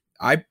 And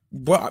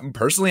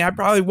personally, I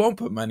probably won't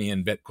put money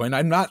in Bitcoin.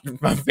 I'm not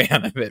a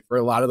fan of it for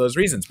a lot of those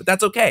reasons, but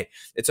that's okay.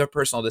 It's a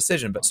personal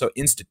decision. But so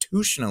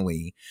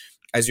institutionally,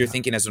 as you're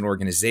thinking as an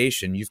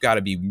organization, you've got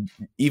to be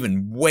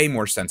even way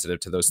more sensitive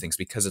to those things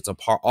because it's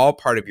all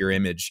part of your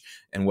image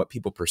and what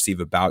people perceive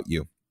about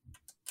you.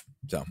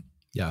 So,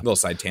 little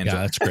side tangent.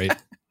 Yeah, that's great.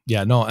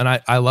 Yeah, no, and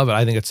I love it.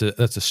 I think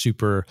that's a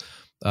super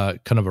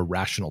kind of a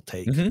rational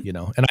take,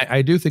 and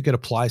I do think it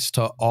applies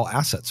to all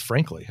assets,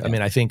 frankly. I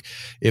mean, I think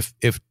if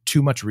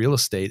too much real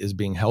estate is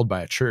being held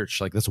by a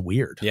church, like that's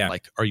weird. Yeah.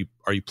 Like, are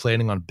you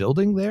planning on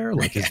building there?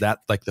 Like, is that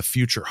like the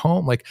future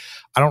home? Like,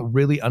 I don't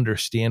really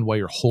understand why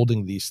you're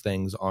holding these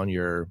things on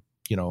your,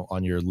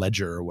 on your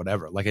ledger or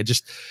whatever. Like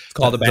it's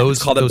called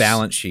a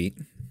balance sheet.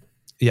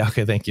 Yeah.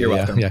 Okay. Thank you. You're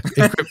welcome. Yeah.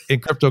 In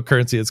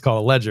cryptocurrency, it's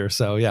called a ledger.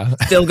 So yeah,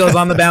 still goes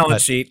on the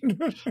balance sheet.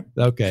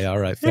 Okay. All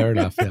right. Fair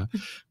enough. Yeah.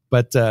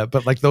 But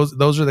like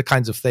those are the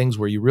kinds of things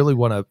where you really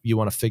want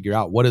to figure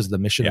out what is the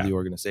mission of the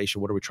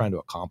organization, what are we trying to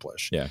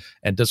accomplish,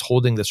 and does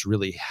holding this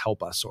really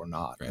help us or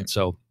not? Right. And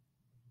so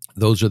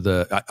those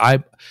are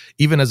I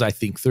even as I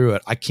think through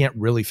it, I can't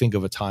really think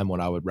of a time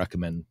when I would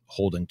recommend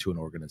holding to an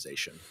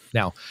organization.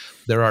 Now,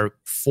 there are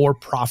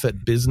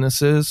for-profit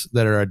businesses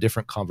that are a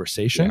different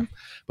conversation,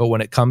 but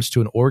when it comes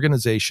to an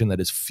organization that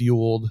is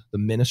fueled, the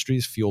ministry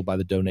is fueled by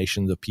the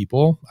donations of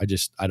people,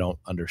 I don't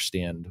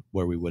understand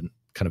where we wouldn't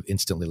kind of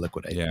instantly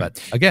liquidate.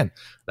 But again,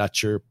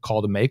 that's your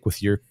call to make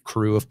with your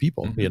crew of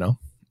people, you know?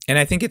 And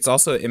I think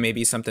it may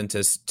be something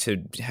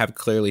to have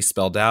clearly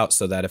spelled out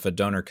so that if a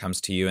donor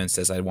comes to you and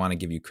says, I want to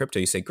give you crypto,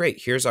 you say,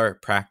 great, here's our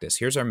practice.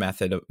 Here's our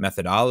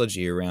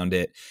methodology around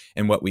it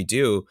and what we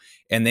do.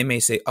 And they may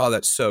say, oh,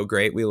 that's so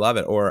great. We love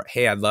it. Or,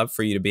 hey, I'd love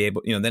for you to be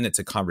able, then it's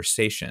a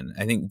conversation.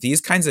 I think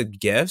these kinds of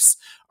gifts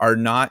are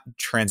not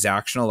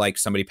transactional, like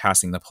somebody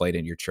passing the plate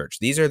in your church.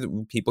 These are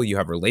the people you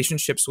have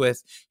relationships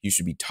with, you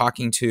should be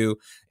talking to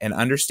and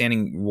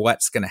understanding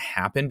what's going to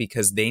happen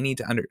because they need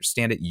to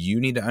understand it.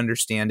 You need to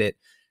understand it.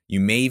 You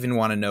may even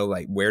want to know,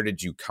 like, where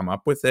did you come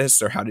up with this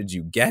or how did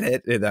you get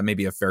it? That may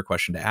be a fair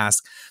question to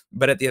ask.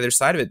 But at the other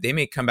side of it, they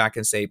may come back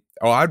and say,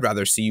 oh, I'd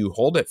rather see you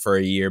hold it for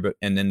a year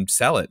and then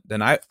sell it.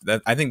 Then I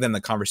think then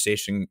the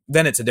conversation,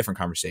 then it's a different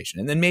conversation.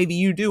 And then maybe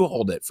you do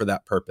hold it for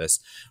that purpose.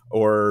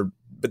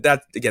 But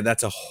that, again,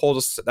 that's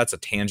a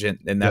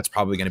tangent, and that's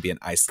probably going to be an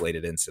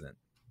isolated incident.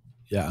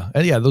 Yeah.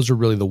 And those are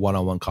really the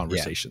one-on-one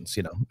conversations.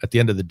 At the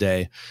end of the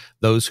day,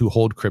 those who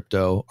hold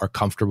crypto are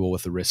comfortable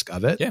with the risk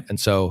of it. Yeah. And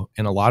so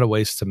in a lot of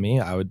ways, to me,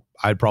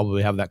 I'd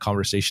probably have that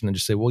conversation and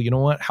just say, well, you know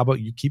what, how about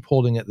you keep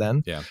holding it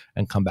then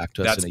and come back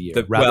to us in a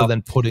year rather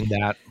than putting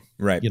that.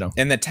 Right.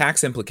 And the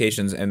tax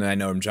implications, and I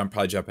know I'm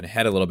probably jumping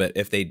ahead a little bit.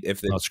 If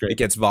it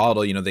gets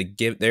volatile,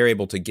 they're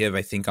able to give,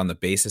 I think, on the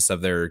basis of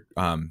their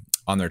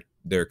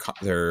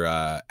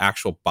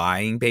actual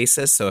buying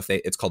basis. So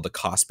it's called the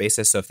cost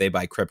basis. So if they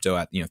buy crypto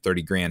at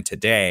 30 grand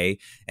today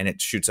and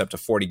it shoots up to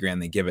 40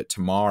 grand, they give it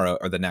tomorrow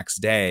or the next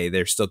day,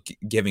 they're still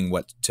giving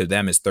what to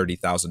them is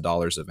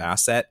 $30,000 of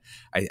asset.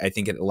 I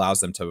think it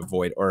allows them to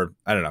avoid, or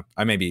I don't know,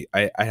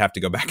 I have to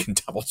go back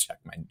and double check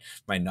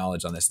my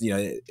knowledge on this.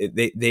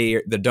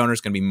 The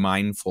donor's going to be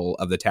mindful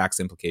of the tax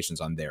implications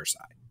on their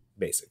side,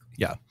 basically.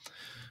 Yeah.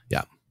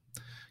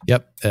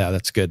 Yep. Yeah,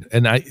 that's good.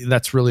 And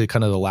that's really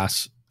kind of the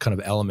last kind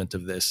of element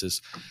of this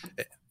is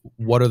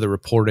what are the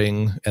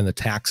reporting and the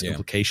tax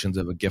implications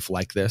of a gift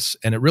like this?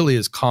 And it really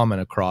is common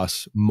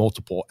across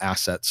multiple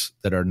assets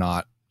that are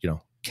not,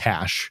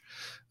 cash.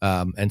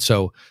 And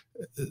so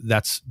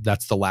that's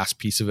the last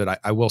piece of it.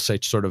 I will say,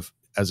 sort of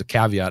as a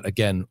caveat,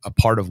 again, a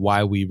part of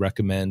why we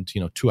recommend,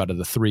 2 out of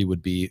the 3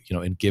 would be,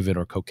 in Givin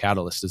or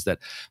Co-Catalyst, is that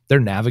they're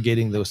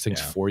navigating those things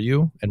for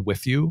you and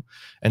with you.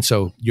 And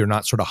so you're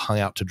not sort of hung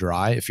out to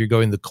dry. If you're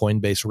going the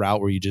Coinbase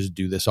route where you just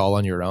do this all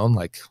on your own,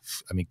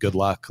 good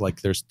luck.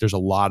 Like there's a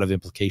lot of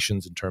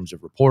implications in terms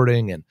of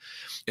reporting and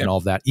all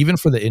of that, even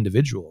for the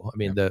individual. I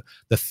mean, the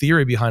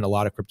theory behind a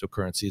lot of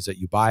cryptocurrency is that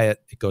you buy it,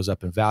 it goes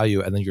up in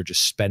value, and then you're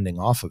just spending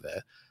off of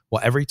it.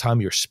 Well, every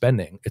time you're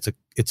spending,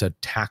 it's a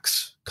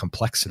tax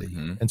complexity.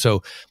 Mm-hmm. And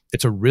so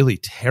it's a really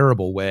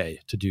terrible way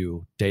to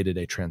do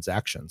day-to-day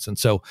transactions. And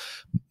so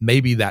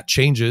maybe that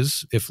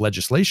changes if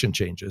legislation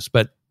changes,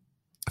 but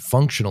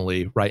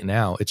functionally right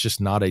now, it's just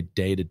not a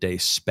day-to-day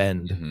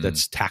spend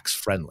that's tax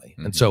friendly.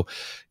 And so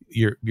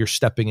you're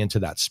stepping into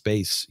that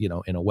space,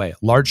 in a way.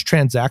 Large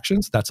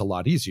transactions, that's a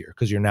lot easier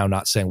because you're now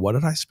not saying, what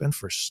did I spend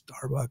for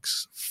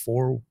Starbucks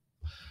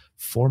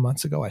 4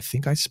 months ago? I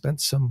think I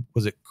spent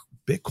was it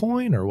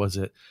Bitcoin or was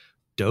it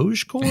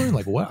Dogecoin?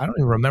 Like what? I don't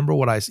even remember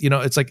what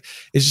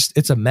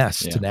it's a mess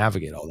to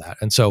navigate all that.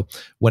 And so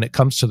when it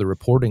comes to the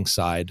reporting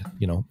side,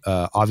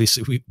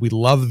 obviously we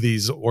love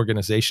these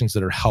organizations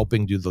that are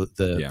helping do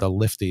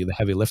the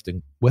heavy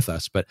lifting with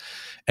us, but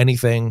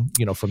anything,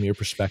 from your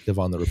perspective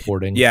on the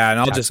reporting. Yeah. And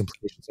I'll just,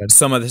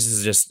 some of this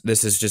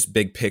is just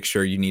big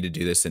picture. You need to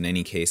do this in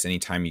any case,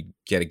 anytime you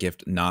get a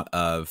gift, not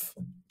of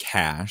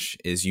cash,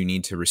 is you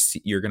need to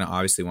receive, you're going to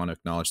obviously want to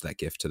acknowledge that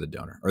gift to the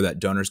donor, or that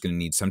donor is going to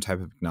need some type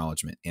of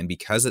acknowledgement. And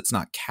because it's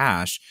not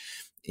cash,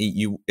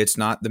 it's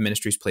not the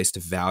ministry's place to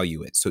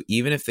value it. So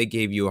even if they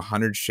gave you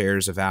 100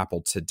 shares of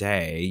Apple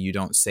today, you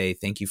don't say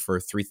thank you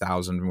for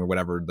 3,000 or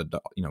whatever the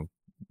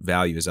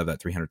value is of that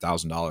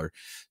 $300,000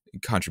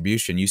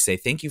 contribution. You say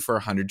thank you for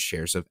 100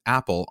 shares of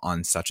Apple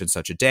on such and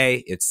such a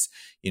day. It's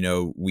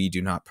we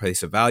do not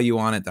place a value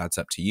on it. That's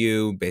up to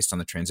you based on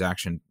the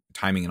transaction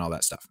timing and all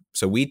that stuff.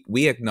 So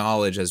we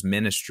acknowledge as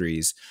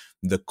ministries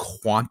the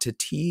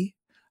quantity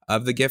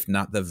of the gift,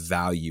 not the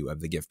value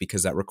of the gift,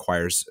 because that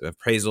requires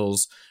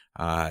appraisals.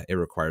 It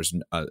requires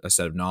a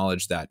set of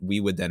knowledge that we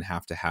would then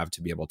have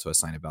to be able to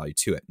assign a value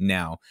to it.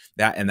 Now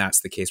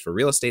that's the case for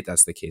real estate.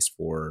 That's the case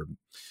for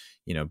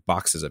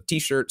boxes of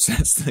t-shirts.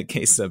 That's the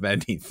case of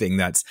anything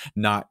that's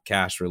not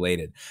cash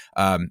related.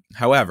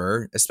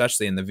 However,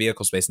 especially in the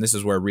vehicle space, and this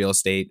is where real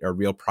estate or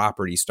real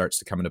property starts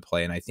to come into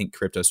play, and I think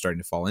crypto is starting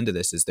to fall into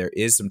this, is there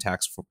is some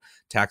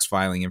tax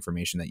filing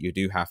information that you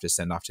do have to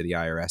send off to the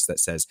IRS that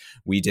says,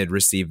 we did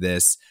receive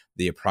this.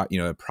 the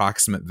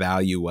approximate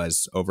value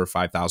was over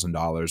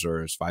 $5,000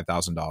 or it's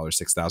 $5,000,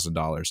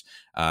 $6,000,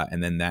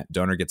 and then that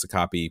donor gets a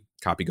copy.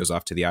 Copy goes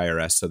off to the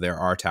IRS. So there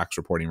are tax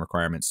reporting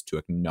requirements to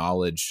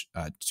acknowledge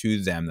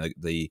to them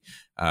the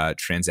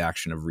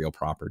transaction of real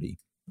property.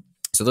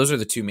 So those are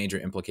the two major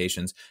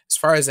implications. As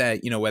far as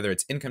whether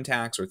it's income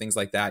tax or things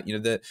like that,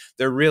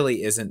 there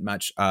really isn't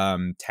much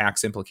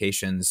tax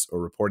implications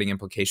or reporting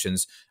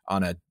implications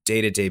on a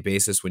day-to-day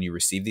basis when you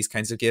receive these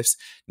kinds of gifts.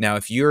 Now,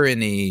 if you're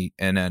in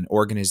an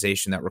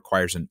organization that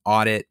requires an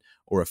audit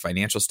or a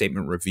financial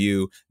statement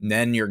review,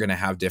 then you're going to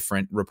have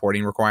different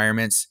reporting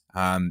requirements.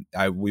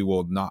 I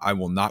will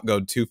not go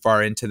too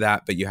far into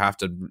that, but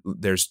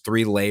there's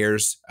 3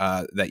 layers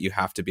that you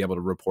have to be able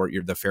to report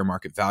the fair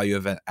market value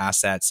of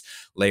assets.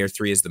 Layer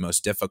 3 is the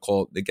most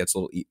difficult. It gets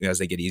as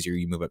they get easier,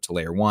 you move up to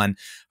layer 1,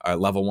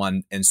 level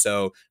 1. And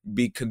so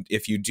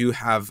if you do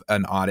have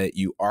an audit,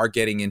 you are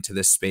getting into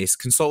this space,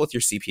 consult with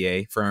your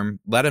CPA firm,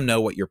 let them know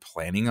what you're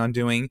planning on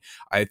doing.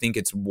 I think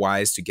it's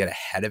wise to get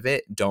ahead of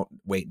it. Don't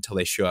wait until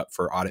they show up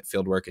for audit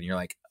field work and you're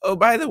like, oh,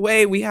 by the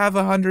way, we have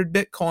 100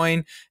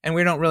 Bitcoin and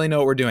we don't really know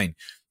what we're doing.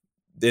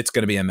 It's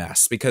going to be a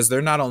mess because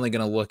they're not only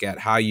going to look at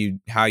how you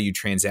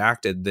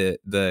transacted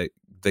the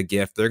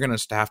gift, they're going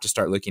to have to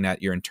start looking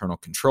at your internal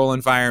control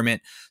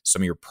environment,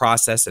 some of your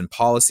process and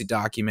policy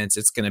documents.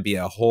 It's going to be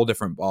a whole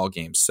different ball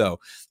game. So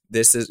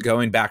this is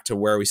going back to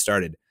where we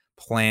started.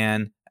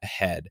 Plan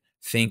ahead,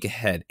 think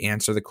ahead,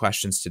 answer the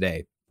questions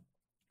today.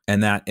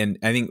 And I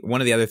think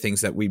one of the other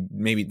things that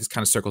maybe this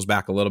kind of circles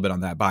back a little bit on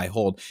that buy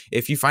hold.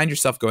 If you find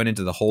yourself going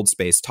into the hold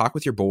space, talk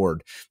with your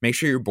board. Make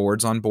sure your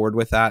board's on board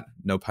with that.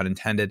 No pun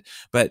intended.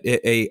 But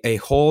a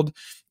hold,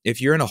 if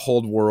you're in a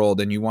hold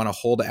world and you want to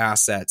hold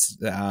assets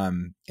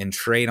and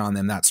trade on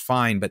them, that's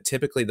fine. But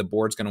typically the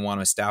board's going to want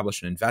to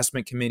establish an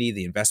investment committee.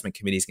 The investment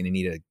committee is going to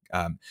need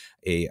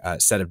a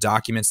set of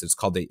documents. It's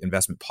called the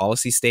investment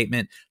policy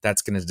statement.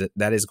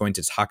 That is going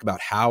to talk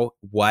about how,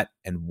 what,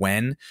 and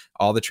when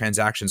all the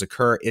transactions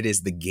occur. It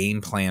is the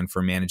game plan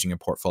for managing a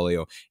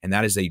portfolio. And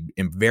that is a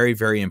very,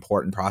 very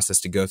important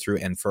process to go through.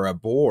 And for a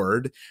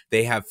board,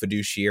 they have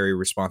fiduciary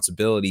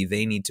responsibility.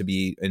 They need to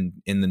be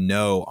in the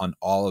know on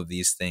all of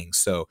these things.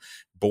 So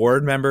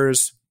board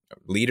members,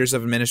 leaders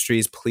of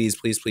ministries, please,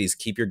 please, please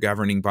keep your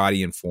governing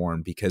body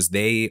informed, because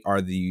they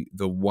are the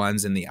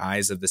ones in the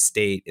eyes of the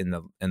state in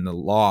the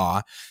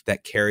law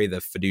that carry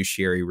the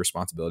fiduciary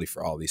responsibility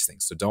for all these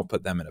things. So don't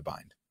put them in a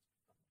bind.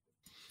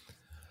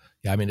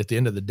 Yeah, I mean, at the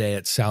end of the day,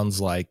 it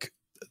sounds like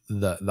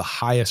the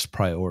highest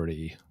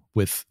priority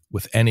with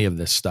any of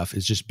this stuff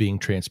is just being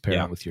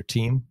transparent with your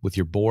team, with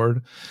your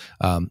board,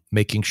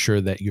 making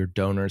sure that your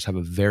donors have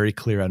a very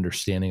clear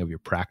understanding of your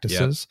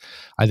practices.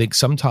 I think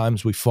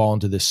sometimes we fall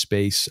into this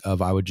space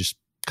of, I would just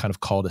kind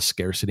of call it a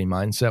scarcity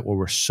mindset, where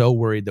we're so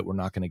worried that we're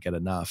not going to get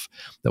enough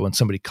that when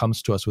somebody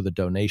comes to us with a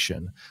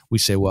donation, we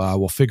say, well, I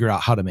will figure out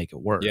how to make it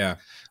work. Yeah.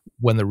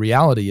 When the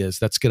reality is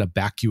that's going to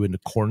back you into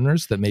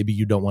corners that maybe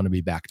you don't want to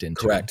be backed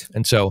into. Correct.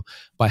 And so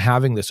by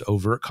having this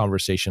overt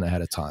conversation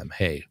ahead of time,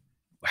 hey,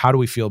 how do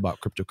we feel about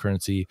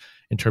cryptocurrency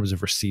in terms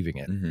of receiving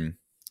it? Mm-hmm.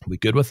 Are we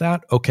good with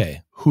that?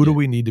 Okay. Who do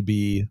we need to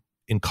be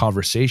in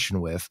conversation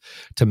with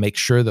to make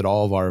sure that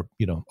all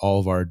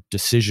of our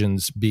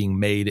decisions being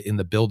made in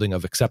the building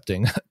of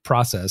accepting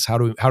process, how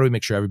do we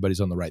make sure everybody's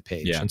on the right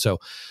page? Yeah. And so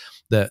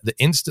the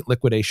instant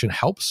liquidation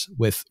helps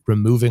with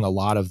removing a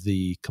lot of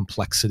the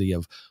complexity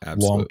of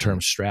long-term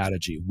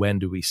strategy. When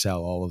do we sell,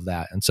 all of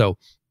that? And so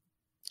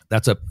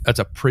that's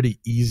a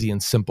pretty easy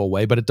and simple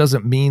way, but it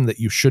doesn't mean that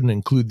you shouldn't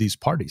include these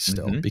parties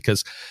still,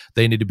 because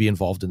they need to be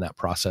involved in that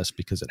process,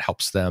 because it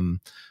helps them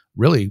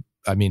really,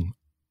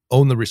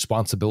 own the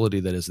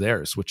responsibility that is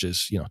theirs, which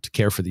is, to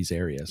care for these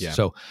areas. Yeah.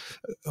 So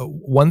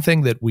one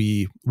thing that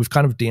we've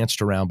kind of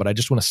danced around, but I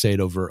just want to say it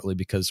overtly,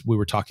 because we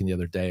were talking the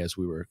other day as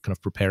we were kind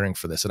of preparing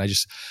for this. And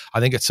I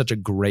think it's such a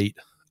great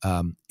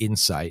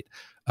insight.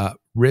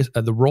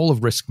 The role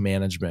of risk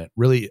management,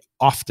 really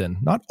often,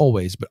 not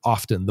always, but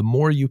often, the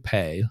more you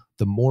pay,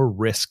 the more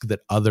risk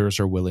that others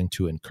are willing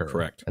to incur.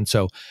 Correct. And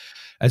so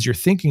as you're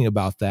thinking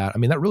about that,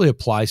 that really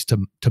applies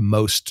to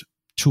most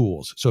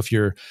tools. So if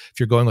you're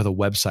going with a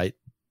website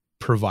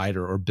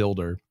provider or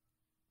builder,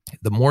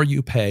 the more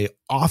you pay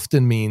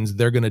often means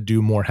they're going to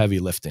do more heavy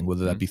lifting,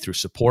 whether that be through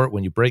support.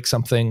 When you break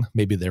something,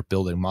 maybe they're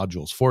building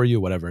modules for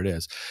you, whatever it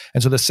is.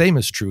 And so the same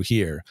is true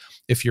here.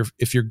 If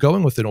you're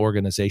going with an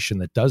organization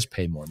that does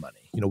pay more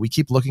money, we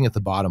keep looking at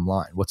the bottom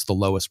line. What's the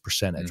lowest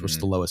percentage? What's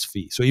the lowest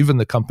fee? So even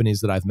the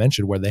companies that I've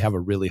mentioned where they have a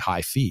really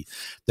high fee,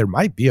 there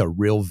might be a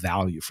real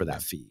value for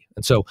that fee.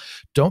 And so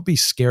don't be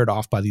scared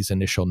off by these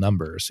initial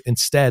numbers.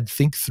 Instead,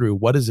 think through,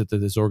 what is it that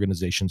this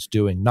organization's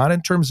doing, not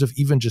in terms of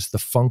even just the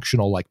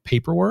functional like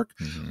paperwork,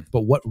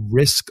 but what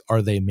risk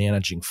are they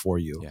managing for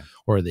you,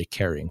 or are they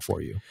carrying for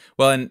you?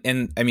 Well,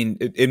 and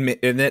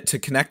to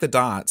connect the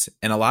dots,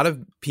 and a lot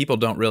of people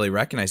don't really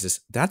recognize this,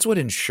 that's what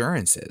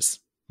insurance is.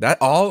 That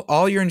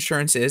all your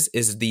insurance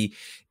is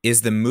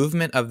is the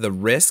movement of the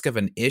risk of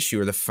an issue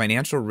or the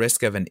financial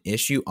risk of an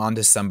issue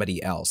onto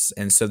somebody else.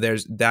 And so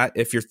there's that,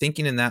 if you're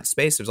thinking in that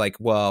space, there's like,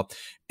 well,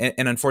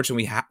 and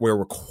unfortunately we're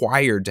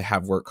required to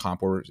have work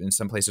comp, or in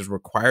some places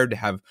required to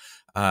have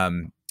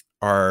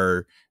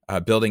our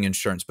building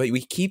insurance, but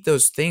we keep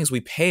those things, we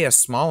pay a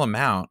small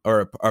amount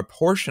or a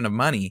portion of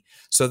money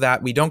so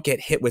that we don't get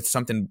hit with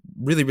something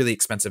really, really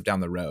expensive down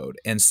the road.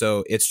 And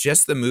so it's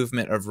just the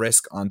movement of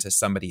risk onto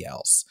somebody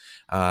else.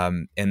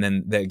 And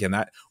then again,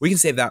 that we can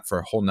save that for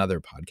a whole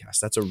nother podcast.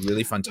 That's a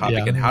really fun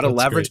topic, and how to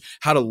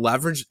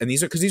leverage, and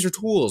these are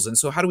tools. And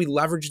so how do we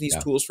leverage these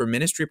tools for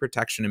ministry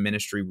protection and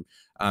ministry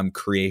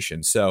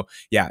creation? So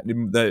yeah,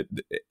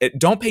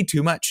 don't pay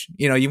too much.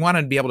 You want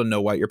to be able to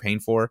know what you're paying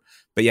for.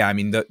 But yeah, I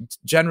mean,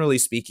 generally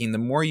speaking, the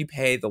more you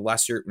pay, the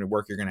less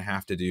work you're going to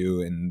have to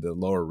do, and the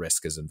lower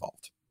risk is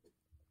involved.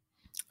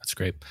 That's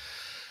great.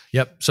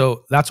 Yep.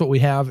 So that's what we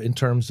have in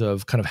terms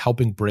of kind of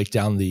helping break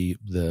down the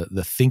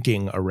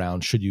thinking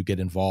around should you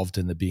get involved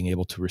in the being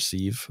able to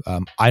receive.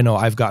 I know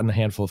I've gotten a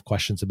handful of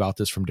questions about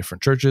this from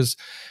different churches,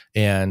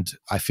 and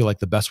I feel like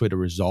the best way to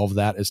resolve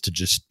that is to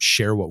just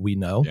share what we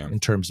know in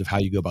terms of how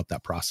you go about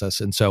that process.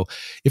 And so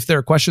if there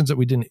are questions that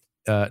we didn't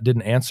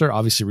answer,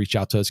 obviously reach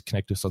out to us,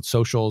 connect us on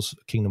socials,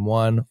 Kingdom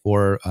One,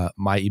 or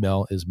my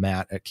email is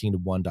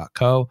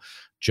matt@kingdom1.co,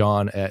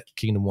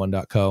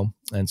 john@kingdom1.co.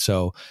 And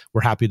so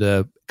we're happy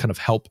to kind of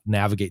help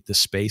navigate this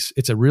space.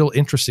 It's a real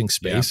interesting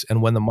space.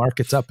 And when the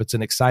market's up, it's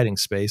an exciting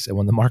space. And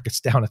when the market's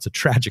down, it's a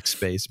tragic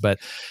space, but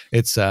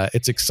it's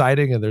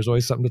exciting, and there's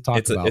always something to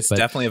talk about. It's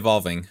definitely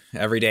evolving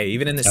every day.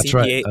 Even in the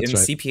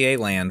CPA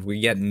land, we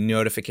get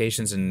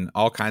notifications and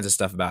all kinds of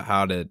stuff about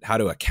how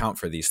to account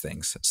for these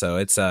things. So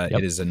it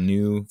is a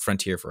new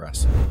frontier for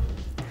us.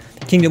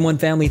 Kingdom One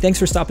family, thanks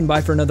for stopping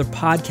by for another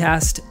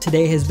podcast.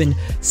 Today has been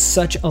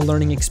such a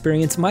learning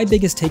experience. My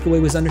biggest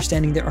takeaway was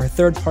understanding there are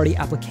third-party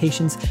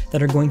applications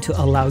that are going to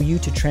allow you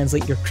to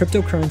translate your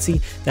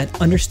cryptocurrency that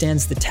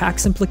understands the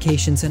tax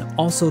implications and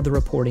also the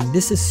reporting.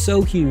 This is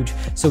so huge.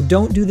 So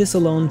don't do this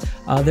alone.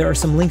 There are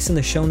some links in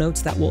the show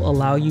notes that will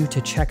allow you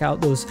to check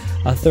out those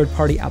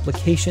third-party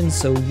applications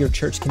so your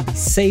church can be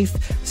safe,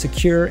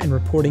 secure, and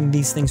reporting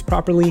these things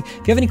properly. If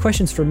you have any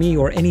questions for me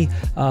or any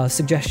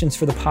suggestions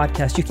for the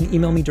podcast, you can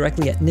email me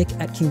directly at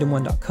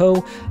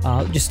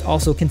nick@kingdom1.co. Just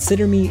also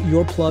consider me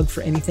your plug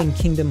for anything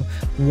Kingdom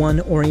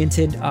One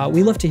oriented.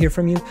 We love to hear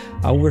from you.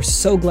 We're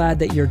so glad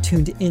that you're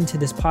tuned into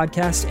this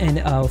podcast.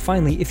 And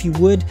finally, if you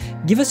would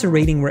give us a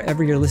rating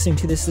wherever you're listening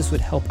to this, this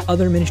would help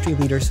other ministry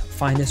leaders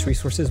find this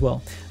resource as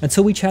well.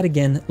 Until we chat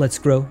again, let's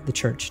grow the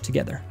church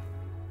together.